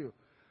about you,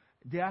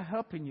 they are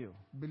helping you.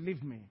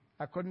 Believe me,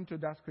 according to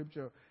that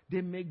scripture,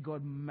 they make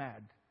God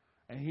mad,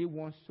 and he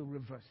wants to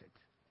reverse it.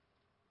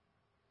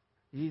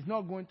 He's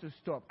not going to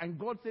stop. And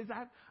God says,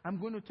 I'm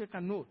going to take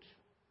a note.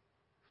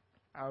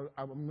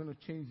 I'm going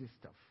to change this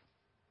stuff.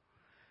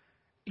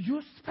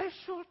 You're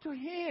special to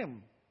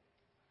him.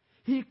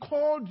 He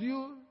called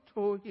you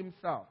to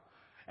himself.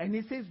 And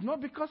he says,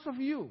 not because of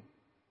you.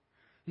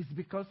 It's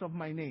because of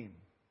my name.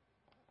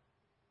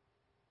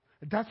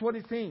 That's what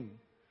he's saying.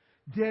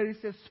 There is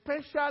a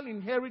special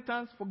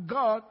inheritance for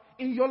God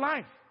in your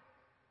life.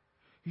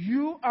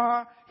 You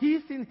are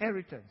his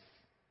inheritance.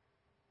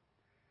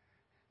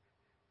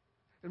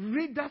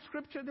 Read that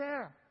scripture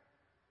there.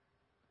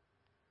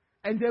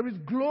 And there is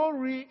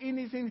glory in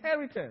his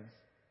inheritance.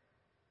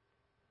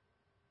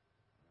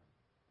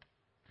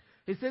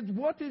 He said,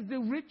 what is the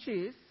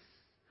riches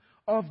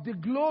of the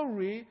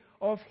glory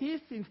of his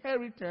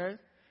inheritance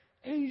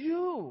in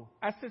you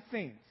as a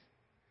saint?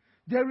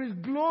 There is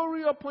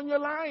glory upon your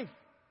life.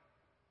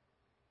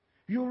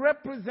 You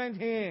represent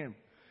him.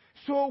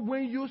 So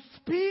when you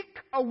speak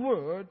a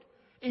word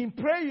in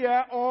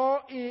prayer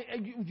or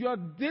you're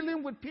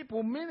dealing with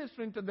people,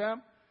 ministering to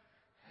them,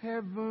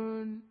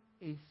 heaven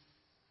is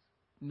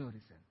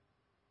noticing.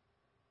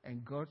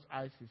 And God's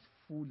eyes is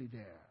fully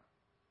there.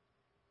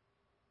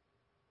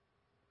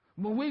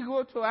 When we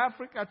go to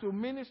Africa to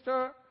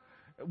minister,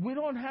 we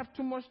don't have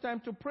too much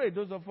time to pray.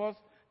 Those of us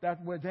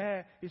that were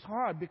there, it's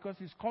hard because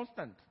it's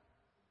constant.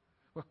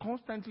 We're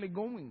constantly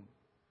going.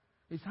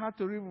 It's hard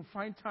to even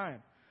find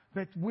time.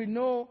 But we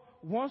know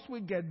once we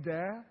get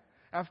there,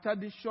 after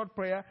this short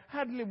prayer,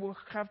 hardly we'll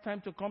have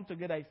time to come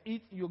together. It's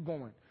eat, you're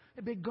going.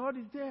 But God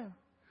is there.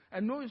 I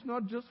know it's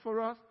not just for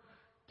us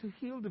to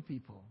heal the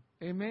people.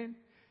 Amen?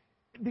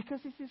 Because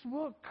it's his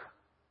work.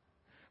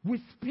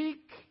 We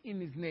speak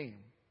in his name.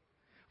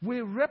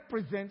 We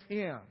represent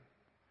him.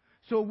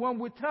 So when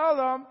we tell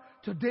them,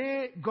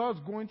 today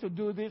God's going to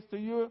do this to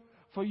you,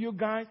 for you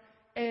guys,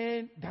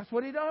 and that's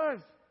what he does.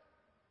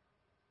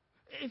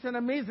 It's an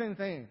amazing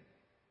thing.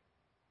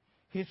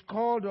 He's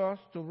called us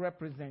to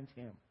represent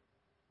him.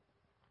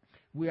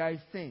 We are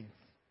his saints.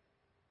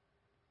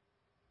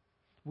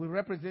 We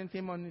represent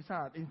him on his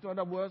heart. In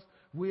other words,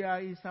 we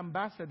are his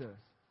ambassadors.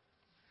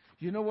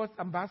 You know what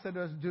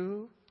ambassadors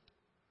do?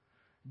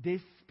 They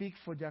speak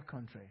for their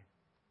country.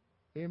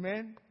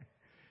 Amen?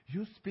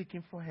 You're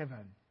speaking for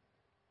heaven.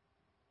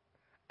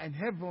 And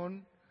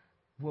heaven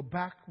will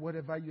back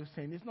whatever you're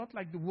saying. It's not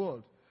like the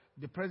world.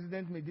 The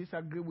president may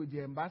disagree with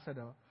the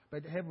ambassador,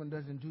 but heaven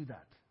doesn't do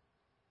that.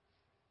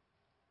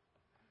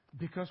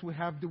 Because we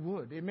have the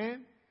word.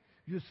 Amen?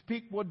 You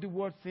speak what the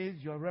word says,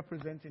 you're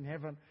representing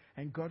heaven,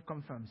 and God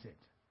confirms it.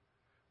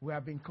 We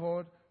have been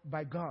called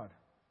by God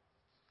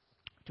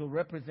to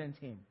represent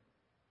him.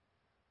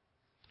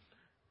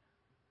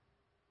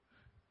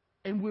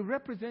 And we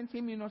represent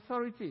him in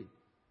authority.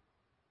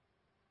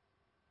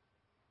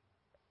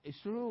 It's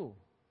true.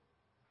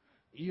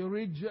 You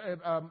read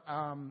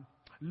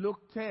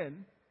Luke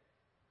 10,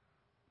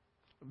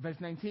 verse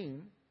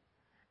 19.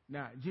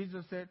 Now,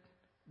 Jesus said,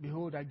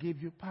 behold, I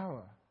give you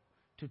power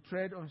to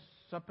tread on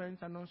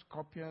serpents and on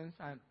scorpions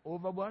and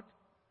over what?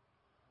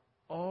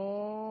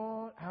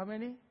 All, how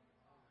many?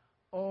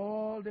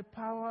 All the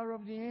power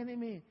of the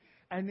enemy.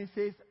 And it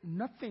says,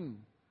 nothing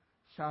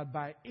shall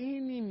by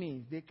any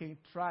means, they can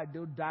try,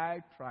 they'll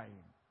die trying.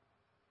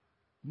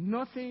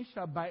 Nothing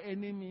shall by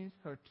any means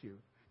hurt you.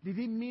 Did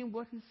he mean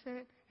what he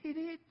said? He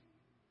did.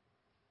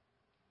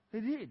 He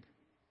did.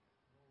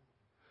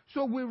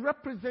 So we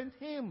represent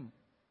him.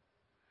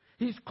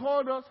 He's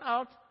called us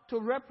out to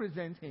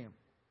represent him.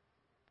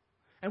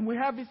 And we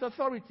have his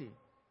authority.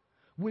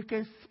 We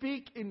can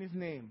speak in his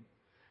name.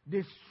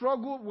 The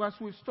struggle, as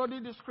we study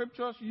the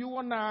scriptures, you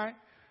and I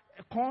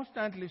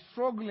constantly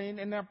struggling,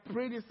 and I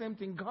pray the same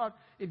thing. God,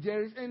 if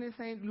there is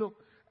anything, look,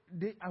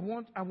 I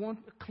want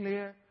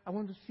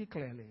to see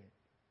clearly.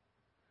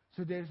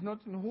 So there is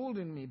nothing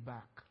holding me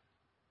back.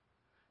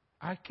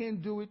 I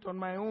can't do it on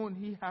my own.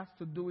 He has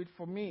to do it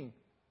for me.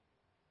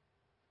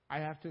 I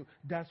have to.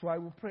 That's why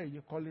we pray.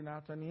 You're calling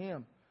out on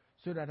Him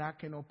so that I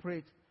can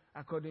operate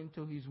according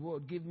to His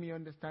word. Give me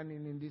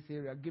understanding in this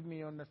area. Give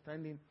me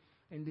understanding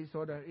in this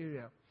other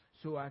area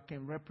so I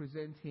can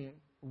represent Him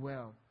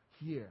well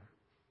here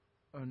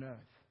on earth.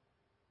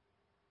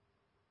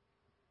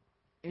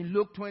 In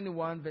Luke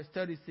 21, verse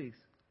 36,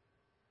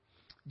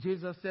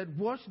 Jesus said,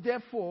 "Watch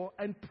therefore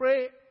and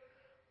pray."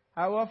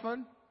 How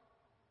often?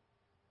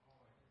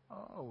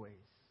 Always.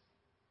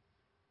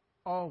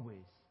 Always.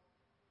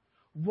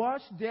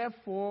 Watch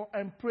therefore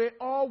and pray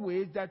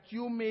always, that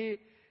you may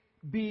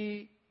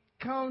be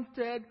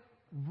counted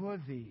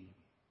worthy.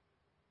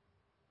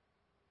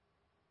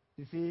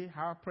 You see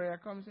how prayer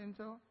comes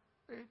into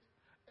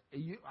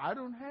it? I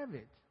don't have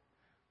it.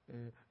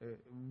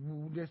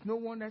 There's no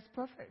one that's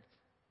perfect.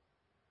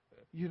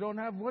 You don't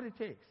have what it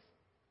takes.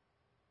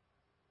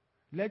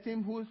 Let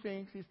him who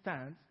thinks he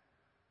stands,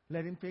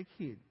 let him take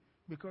heed,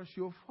 because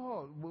you'll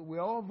fall.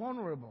 We're all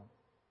vulnerable.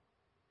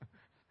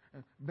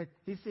 But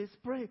he says,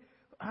 pray.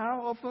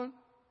 How often?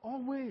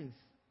 Always.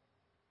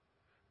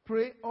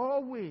 Pray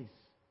always,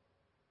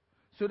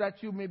 so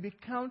that you may be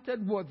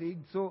counted worthy.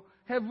 So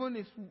heaven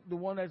is the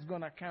one that's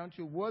going to count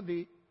you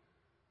worthy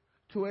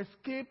to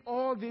escape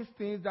all these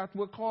things that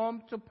will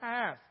come to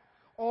pass.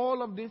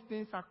 All of these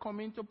things are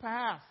coming to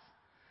pass.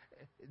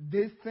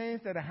 These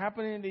things that are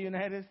happening in the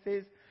United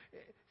States,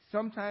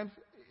 sometimes,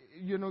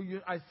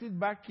 I sit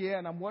back here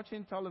and I'm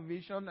watching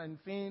television and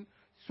seeing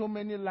so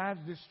many lives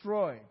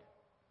destroyed.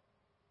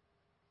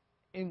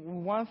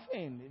 In one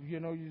thing, you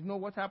know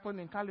what happened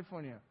in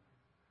California.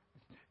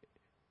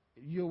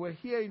 You were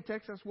here in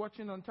Texas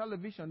watching on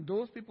television.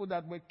 Those people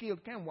that were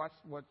killed can't watch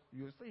what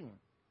you're seeing.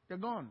 They're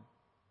gone.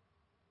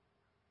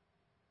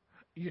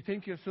 You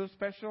think you're so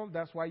special,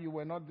 that's why you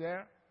were not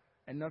there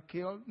and not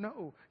killed?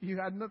 No, you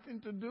had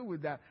nothing to do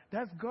with that.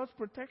 That's God's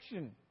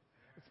protection.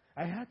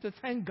 I had to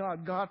thank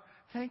God. God,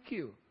 thank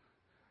you.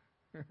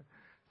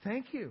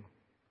 Thank you.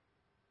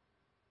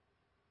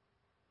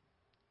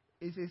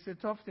 It's a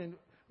tough thing.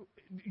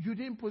 You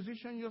didn't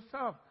position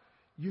yourself.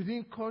 You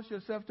didn't cause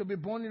yourself to be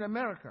born in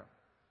America.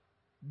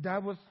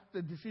 That was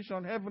the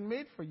decision heaven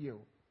made for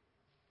you.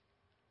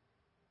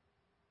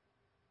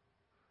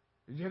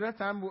 The other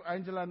time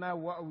Angela and I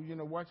were,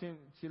 watching,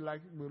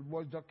 we'll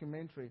watch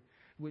documentary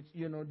with,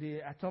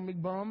 the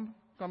atomic bomb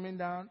coming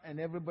down and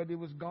everybody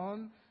was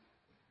gone.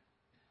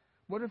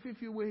 What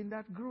if you were in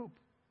that group?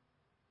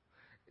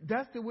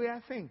 That's the way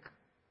I think.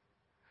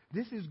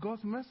 This is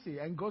God's mercy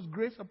and God's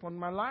grace upon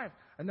my life.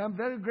 And I'm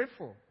very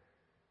grateful.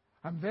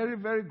 I'm very,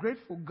 very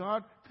grateful.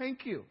 God,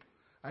 thank you.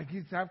 I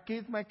have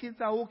kids. My kids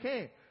are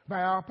okay.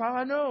 By our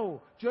power,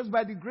 no. Just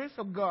by the grace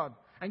of God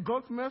and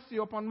God's mercy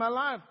upon my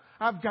life.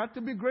 I've got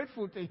to be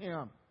grateful to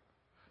Him.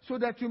 So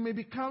that you may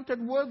be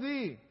counted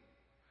worthy.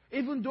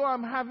 Even though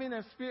I'm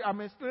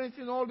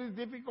experiencing all these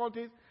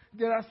difficulties,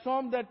 there are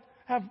some that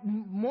have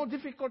more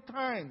difficult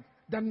times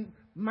than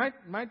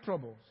my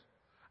troubles.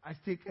 I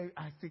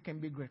still can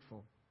be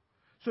grateful.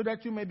 So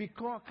that you may be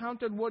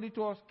counted worthy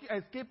to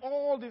escape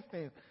all these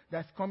things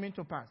that's coming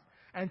to pass.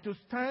 And to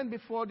stand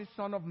before the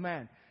Son of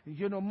Man.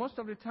 Most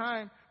of the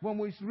time when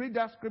we read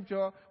that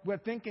scripture, we're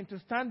thinking to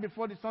stand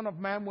before the Son of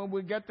Man when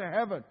we get to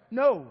heaven.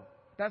 No,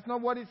 that's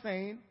not what it's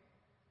saying.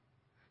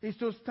 It's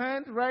to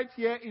stand right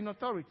here in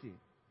authority.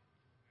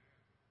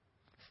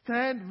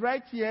 Stand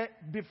right here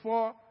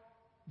before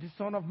the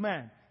Son of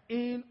Man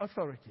in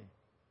authority.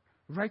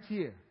 Right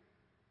here.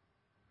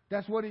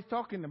 That's what he's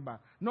talking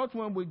about. Not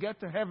when we get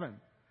to heaven.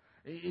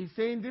 He's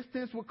saying these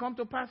things will come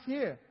to pass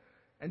here.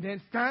 And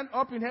then stand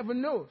up in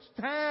heaven. No,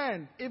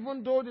 stand.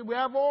 Even though we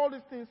have all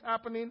these things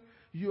happening,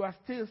 you are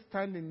still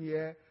standing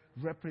here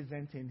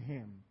representing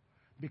Him.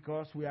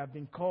 Because we have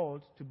been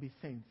called to be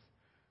saints.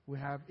 We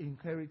have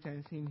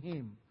inheritance in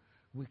Him.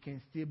 We can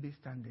still be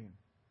standing.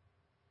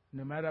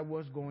 No matter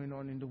what's going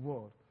on in the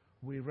world,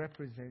 we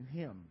represent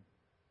Him.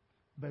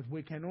 But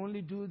we can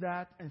only do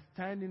that and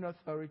stand in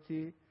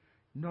authority,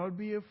 not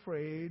be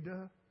afraid,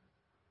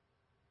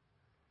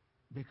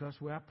 because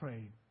we are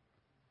praying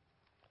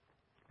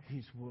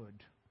His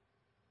word.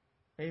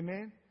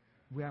 Amen?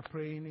 We are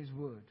praying His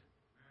word.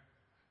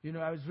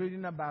 I was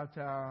reading about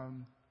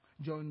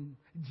John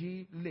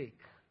G. Lake.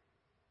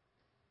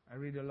 I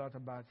read a lot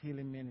about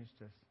healing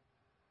ministers.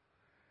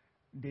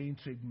 They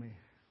intrigue me.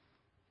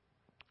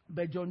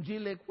 But John G.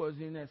 Lake was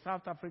in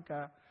South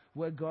Africa,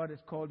 where God has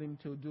called him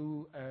to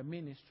do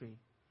ministry.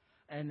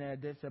 And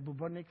there's a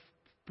bubonic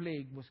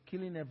plague was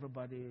killing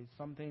everybody. It's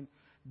something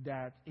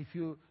that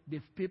the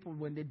people,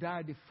 when they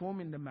die, they foam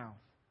in the mouth.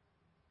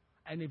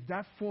 And if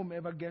that foam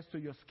ever gets to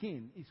your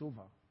skin, it's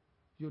over.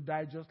 You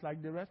die just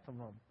like the rest of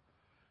them.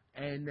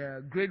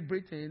 And Great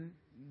Britain,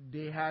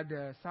 they had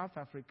South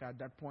Africa at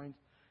that point,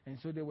 and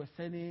so they were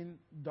sending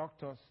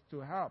doctors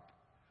to help.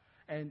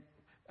 And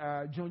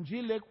John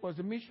G. Lake was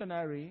a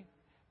missionary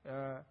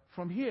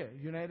from here,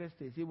 United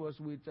States. He was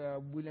with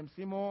William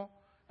Seymour,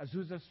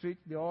 Azusa Street.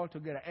 They're all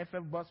together.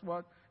 F.F.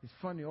 Bosworth. It's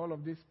funny, all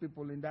of these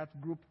people in that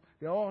group,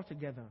 they're all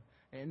together.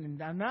 And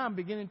now I'm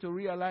beginning to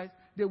realize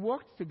they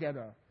worked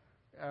together.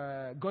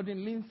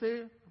 Gordon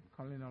Lindsay,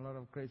 calling a lot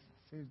of crazy.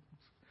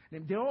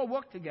 They all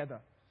worked together.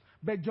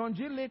 But John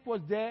G. Lake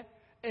was there,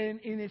 and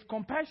in his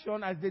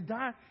compassion, as they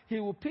died, he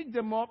would pick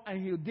them up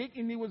and he would dig,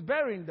 and he was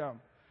burying them.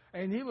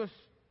 And he was,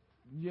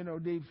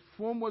 the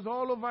foam was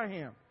all over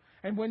him.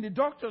 And when the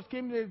doctors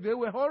came, they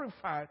were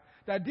horrified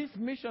that this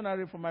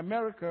missionary from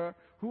America,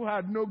 who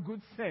had no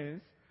good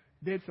sense,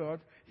 they thought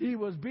he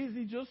was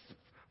busy just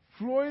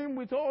flowing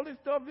with all this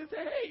stuff. They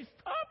said, hey,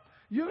 stop,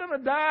 you're going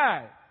to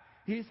die.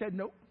 He said,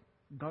 no,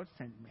 God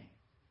sent me.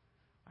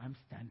 I'm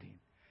standing.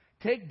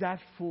 Take that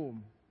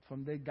foam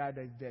from the guy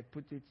that's dead,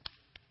 put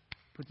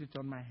it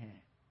on my hand.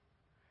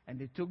 And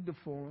they took the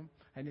foam,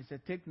 and they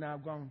said, take now,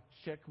 go and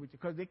check with you.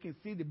 Because they can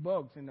see the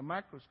bugs in the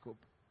microscope.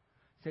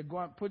 Say, go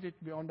and put it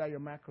under your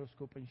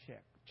microscope and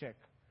check.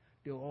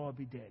 They'll all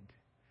be dead.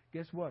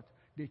 Guess what?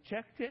 They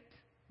checked it.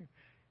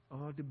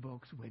 All the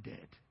bugs were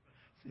dead.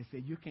 So they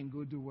said, you can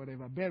go do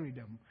whatever. Bury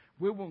them.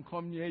 We won't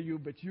come near you,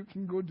 but you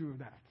can go do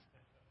that.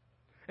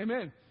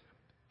 Amen.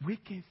 We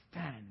can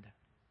stand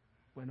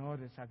when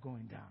others are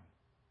going down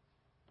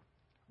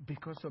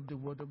because of the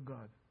Word of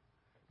God.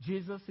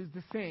 Jesus is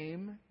the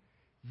same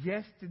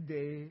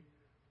yesterday,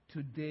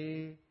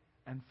 today,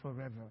 and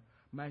forever.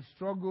 My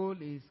struggle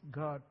is,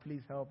 God,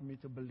 please help me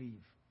to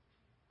believe.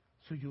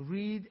 So you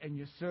read and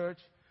you search,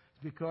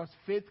 because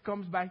faith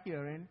comes by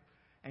hearing,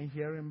 and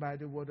hearing by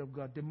the Word of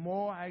God. The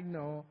more I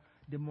know,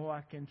 the more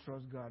I can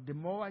trust God. The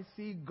more I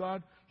see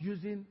God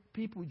using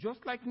people just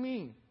like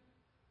me,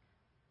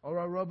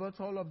 Oral Roberts,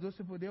 all of those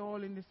people, they're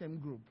all in the same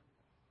group.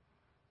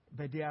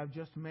 But they are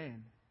just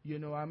men.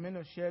 I'm going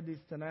to share this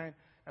tonight.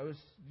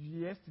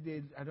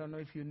 Yesterday, I don't know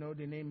if you know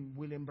the name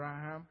William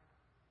Branham.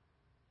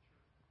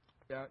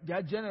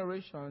 Their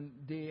generation,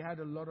 they had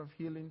a lot of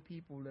healing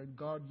people, and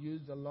God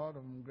used a lot of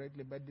them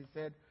greatly. But they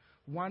said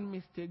one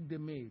mistake they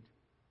made.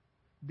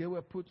 They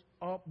were put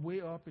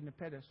way up in the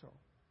pedestal.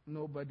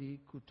 Nobody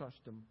could touch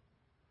them.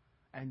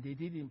 And they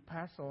didn't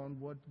pass on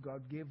what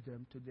God gave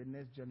them to the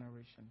next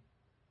generation.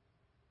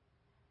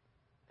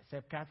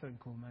 Except Catherine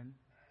Coleman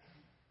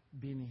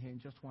being here,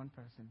 just one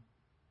person.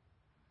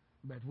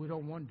 But we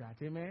don't want that.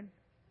 Amen?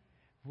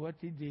 What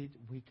he did,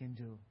 we can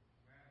do.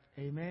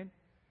 Amen?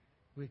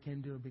 We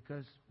can do,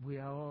 because we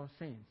are all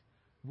saints.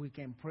 We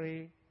can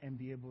pray and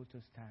be able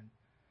to stand.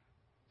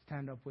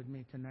 Stand up with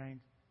me tonight.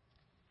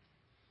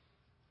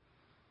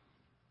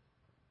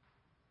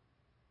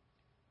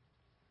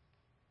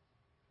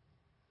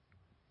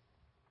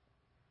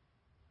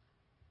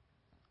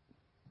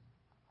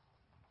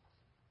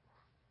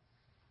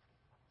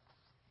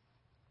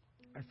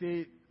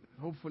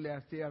 Hopefully I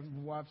still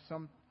have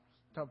some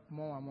stuff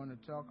more I want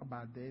to talk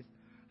about this.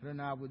 I don't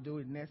know how we'll do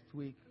it next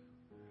week.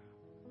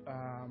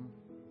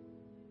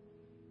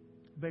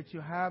 But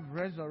you have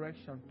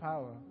resurrection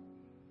power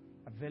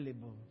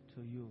available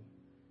to you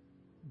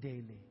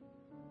daily.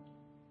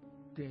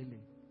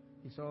 Daily.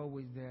 It's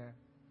always there.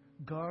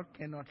 God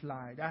cannot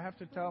lie. I have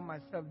to tell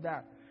myself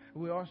that.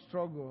 We all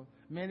struggle.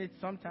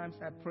 Sometimes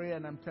I pray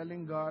and I'm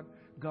telling God,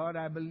 God,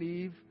 I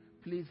believe.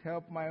 Please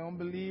help my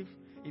unbelief.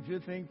 If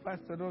you think,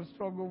 Pastor, don't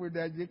struggle with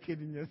that, you're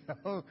kidding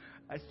yourself.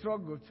 I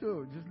struggle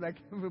too, just like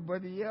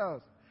everybody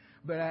else.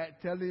 But I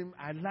tell him,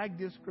 I like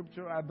this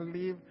scripture, I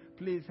believe,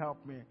 please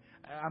help me.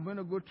 I'm going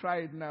to go try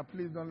it now.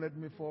 Please don't let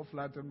me fall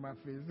flat on my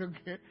face,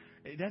 okay?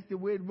 That's the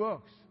way it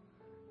works.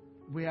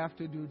 We have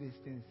to do these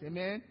things.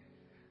 Amen?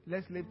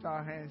 Let's lift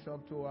our hands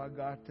up to our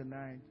God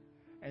tonight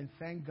and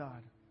thank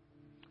God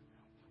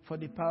for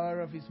the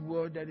power of His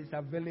Word that is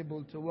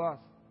available to us.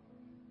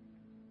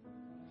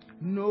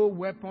 No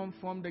weapon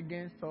formed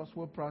against us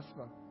will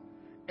prosper.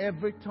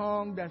 Every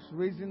tongue that's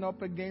risen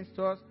up against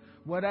us,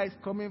 whether it's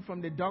coming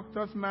from the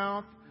doctor's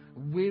mouth,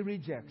 we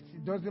reject.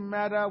 It doesn't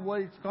matter where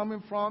it's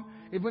coming from.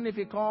 Even if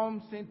it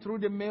comes in through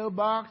the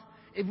mailbox,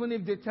 even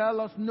if they tell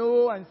us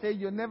no and say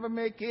you'll never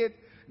make it,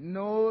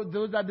 no,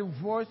 those are the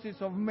voices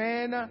of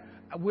men.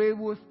 We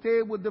will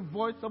stay with the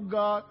voice of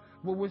God.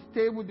 We will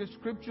stay with the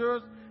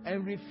scriptures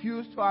and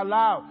refuse to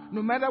allow.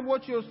 No matter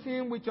what you're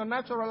seeing with your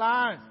natural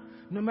eyes,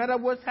 no matter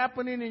what's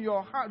happening in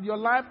your heart, your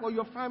life or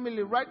your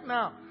family right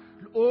now,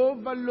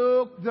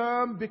 overlook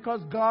them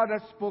because God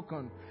has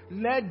spoken.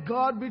 Let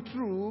God be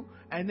true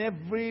and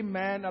every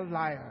man a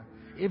liar.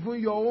 Even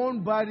your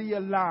own body a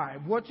lie.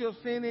 What you're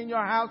seeing in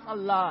your house a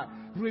lie.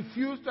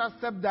 Refuse to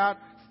accept that.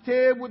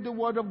 Stay with the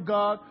Word of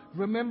God.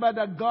 Remember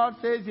that God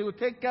says He will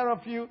take care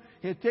of you.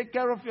 He'll take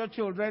care of your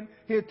children.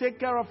 He'll take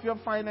care of your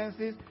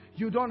finances.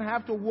 You don't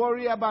have to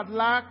worry about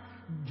lack.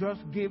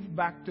 Just give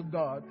back to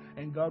God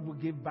and God will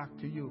give back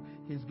to you.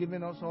 He's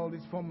given us all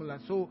these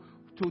formulas. So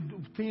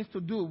things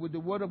to do with the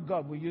Word of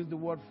God, we use the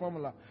word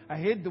formula. I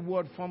hate the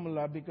word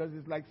formula because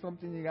it's like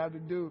something you have to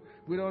do.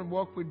 We don't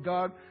walk with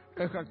God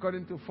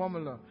according to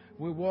formula.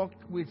 We walk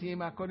with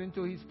Him according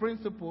to His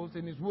principles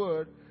in His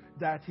Word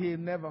that He'll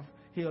never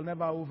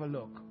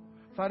overlook.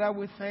 Father,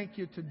 we thank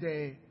You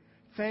today.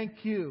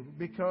 Thank You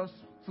because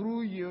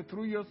through You,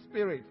 through Your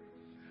Spirit,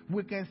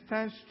 we can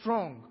stand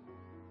strong.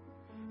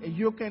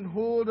 You can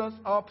hold us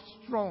up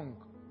strong.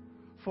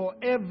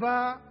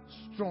 forever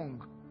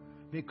strong,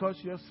 because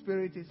your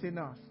Spirit is in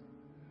us.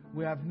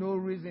 We have no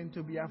reason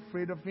to be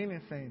afraid of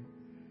anything,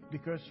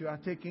 because you are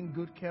taking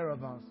good care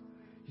of us.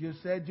 You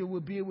said you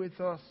will be with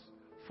us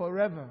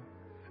forever.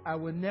 I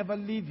will never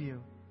leave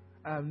you.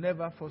 I'll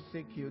never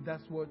forsake you.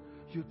 That's what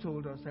you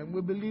told us. And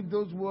we believe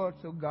those words,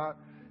 oh God.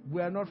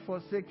 We are not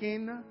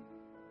forsaken.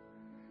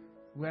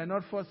 We are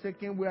not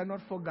forsaken. We are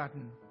not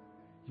forgotten.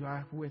 You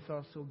are with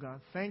us, oh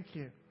God. Thank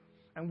you.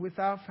 And with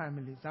our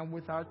families, and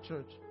with our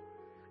church,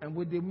 and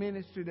with the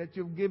ministry that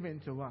you've given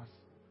to us.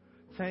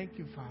 Thank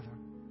you, Father.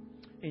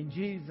 In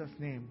Jesus'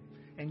 name.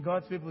 And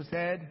God's people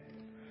said,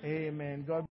 amen. God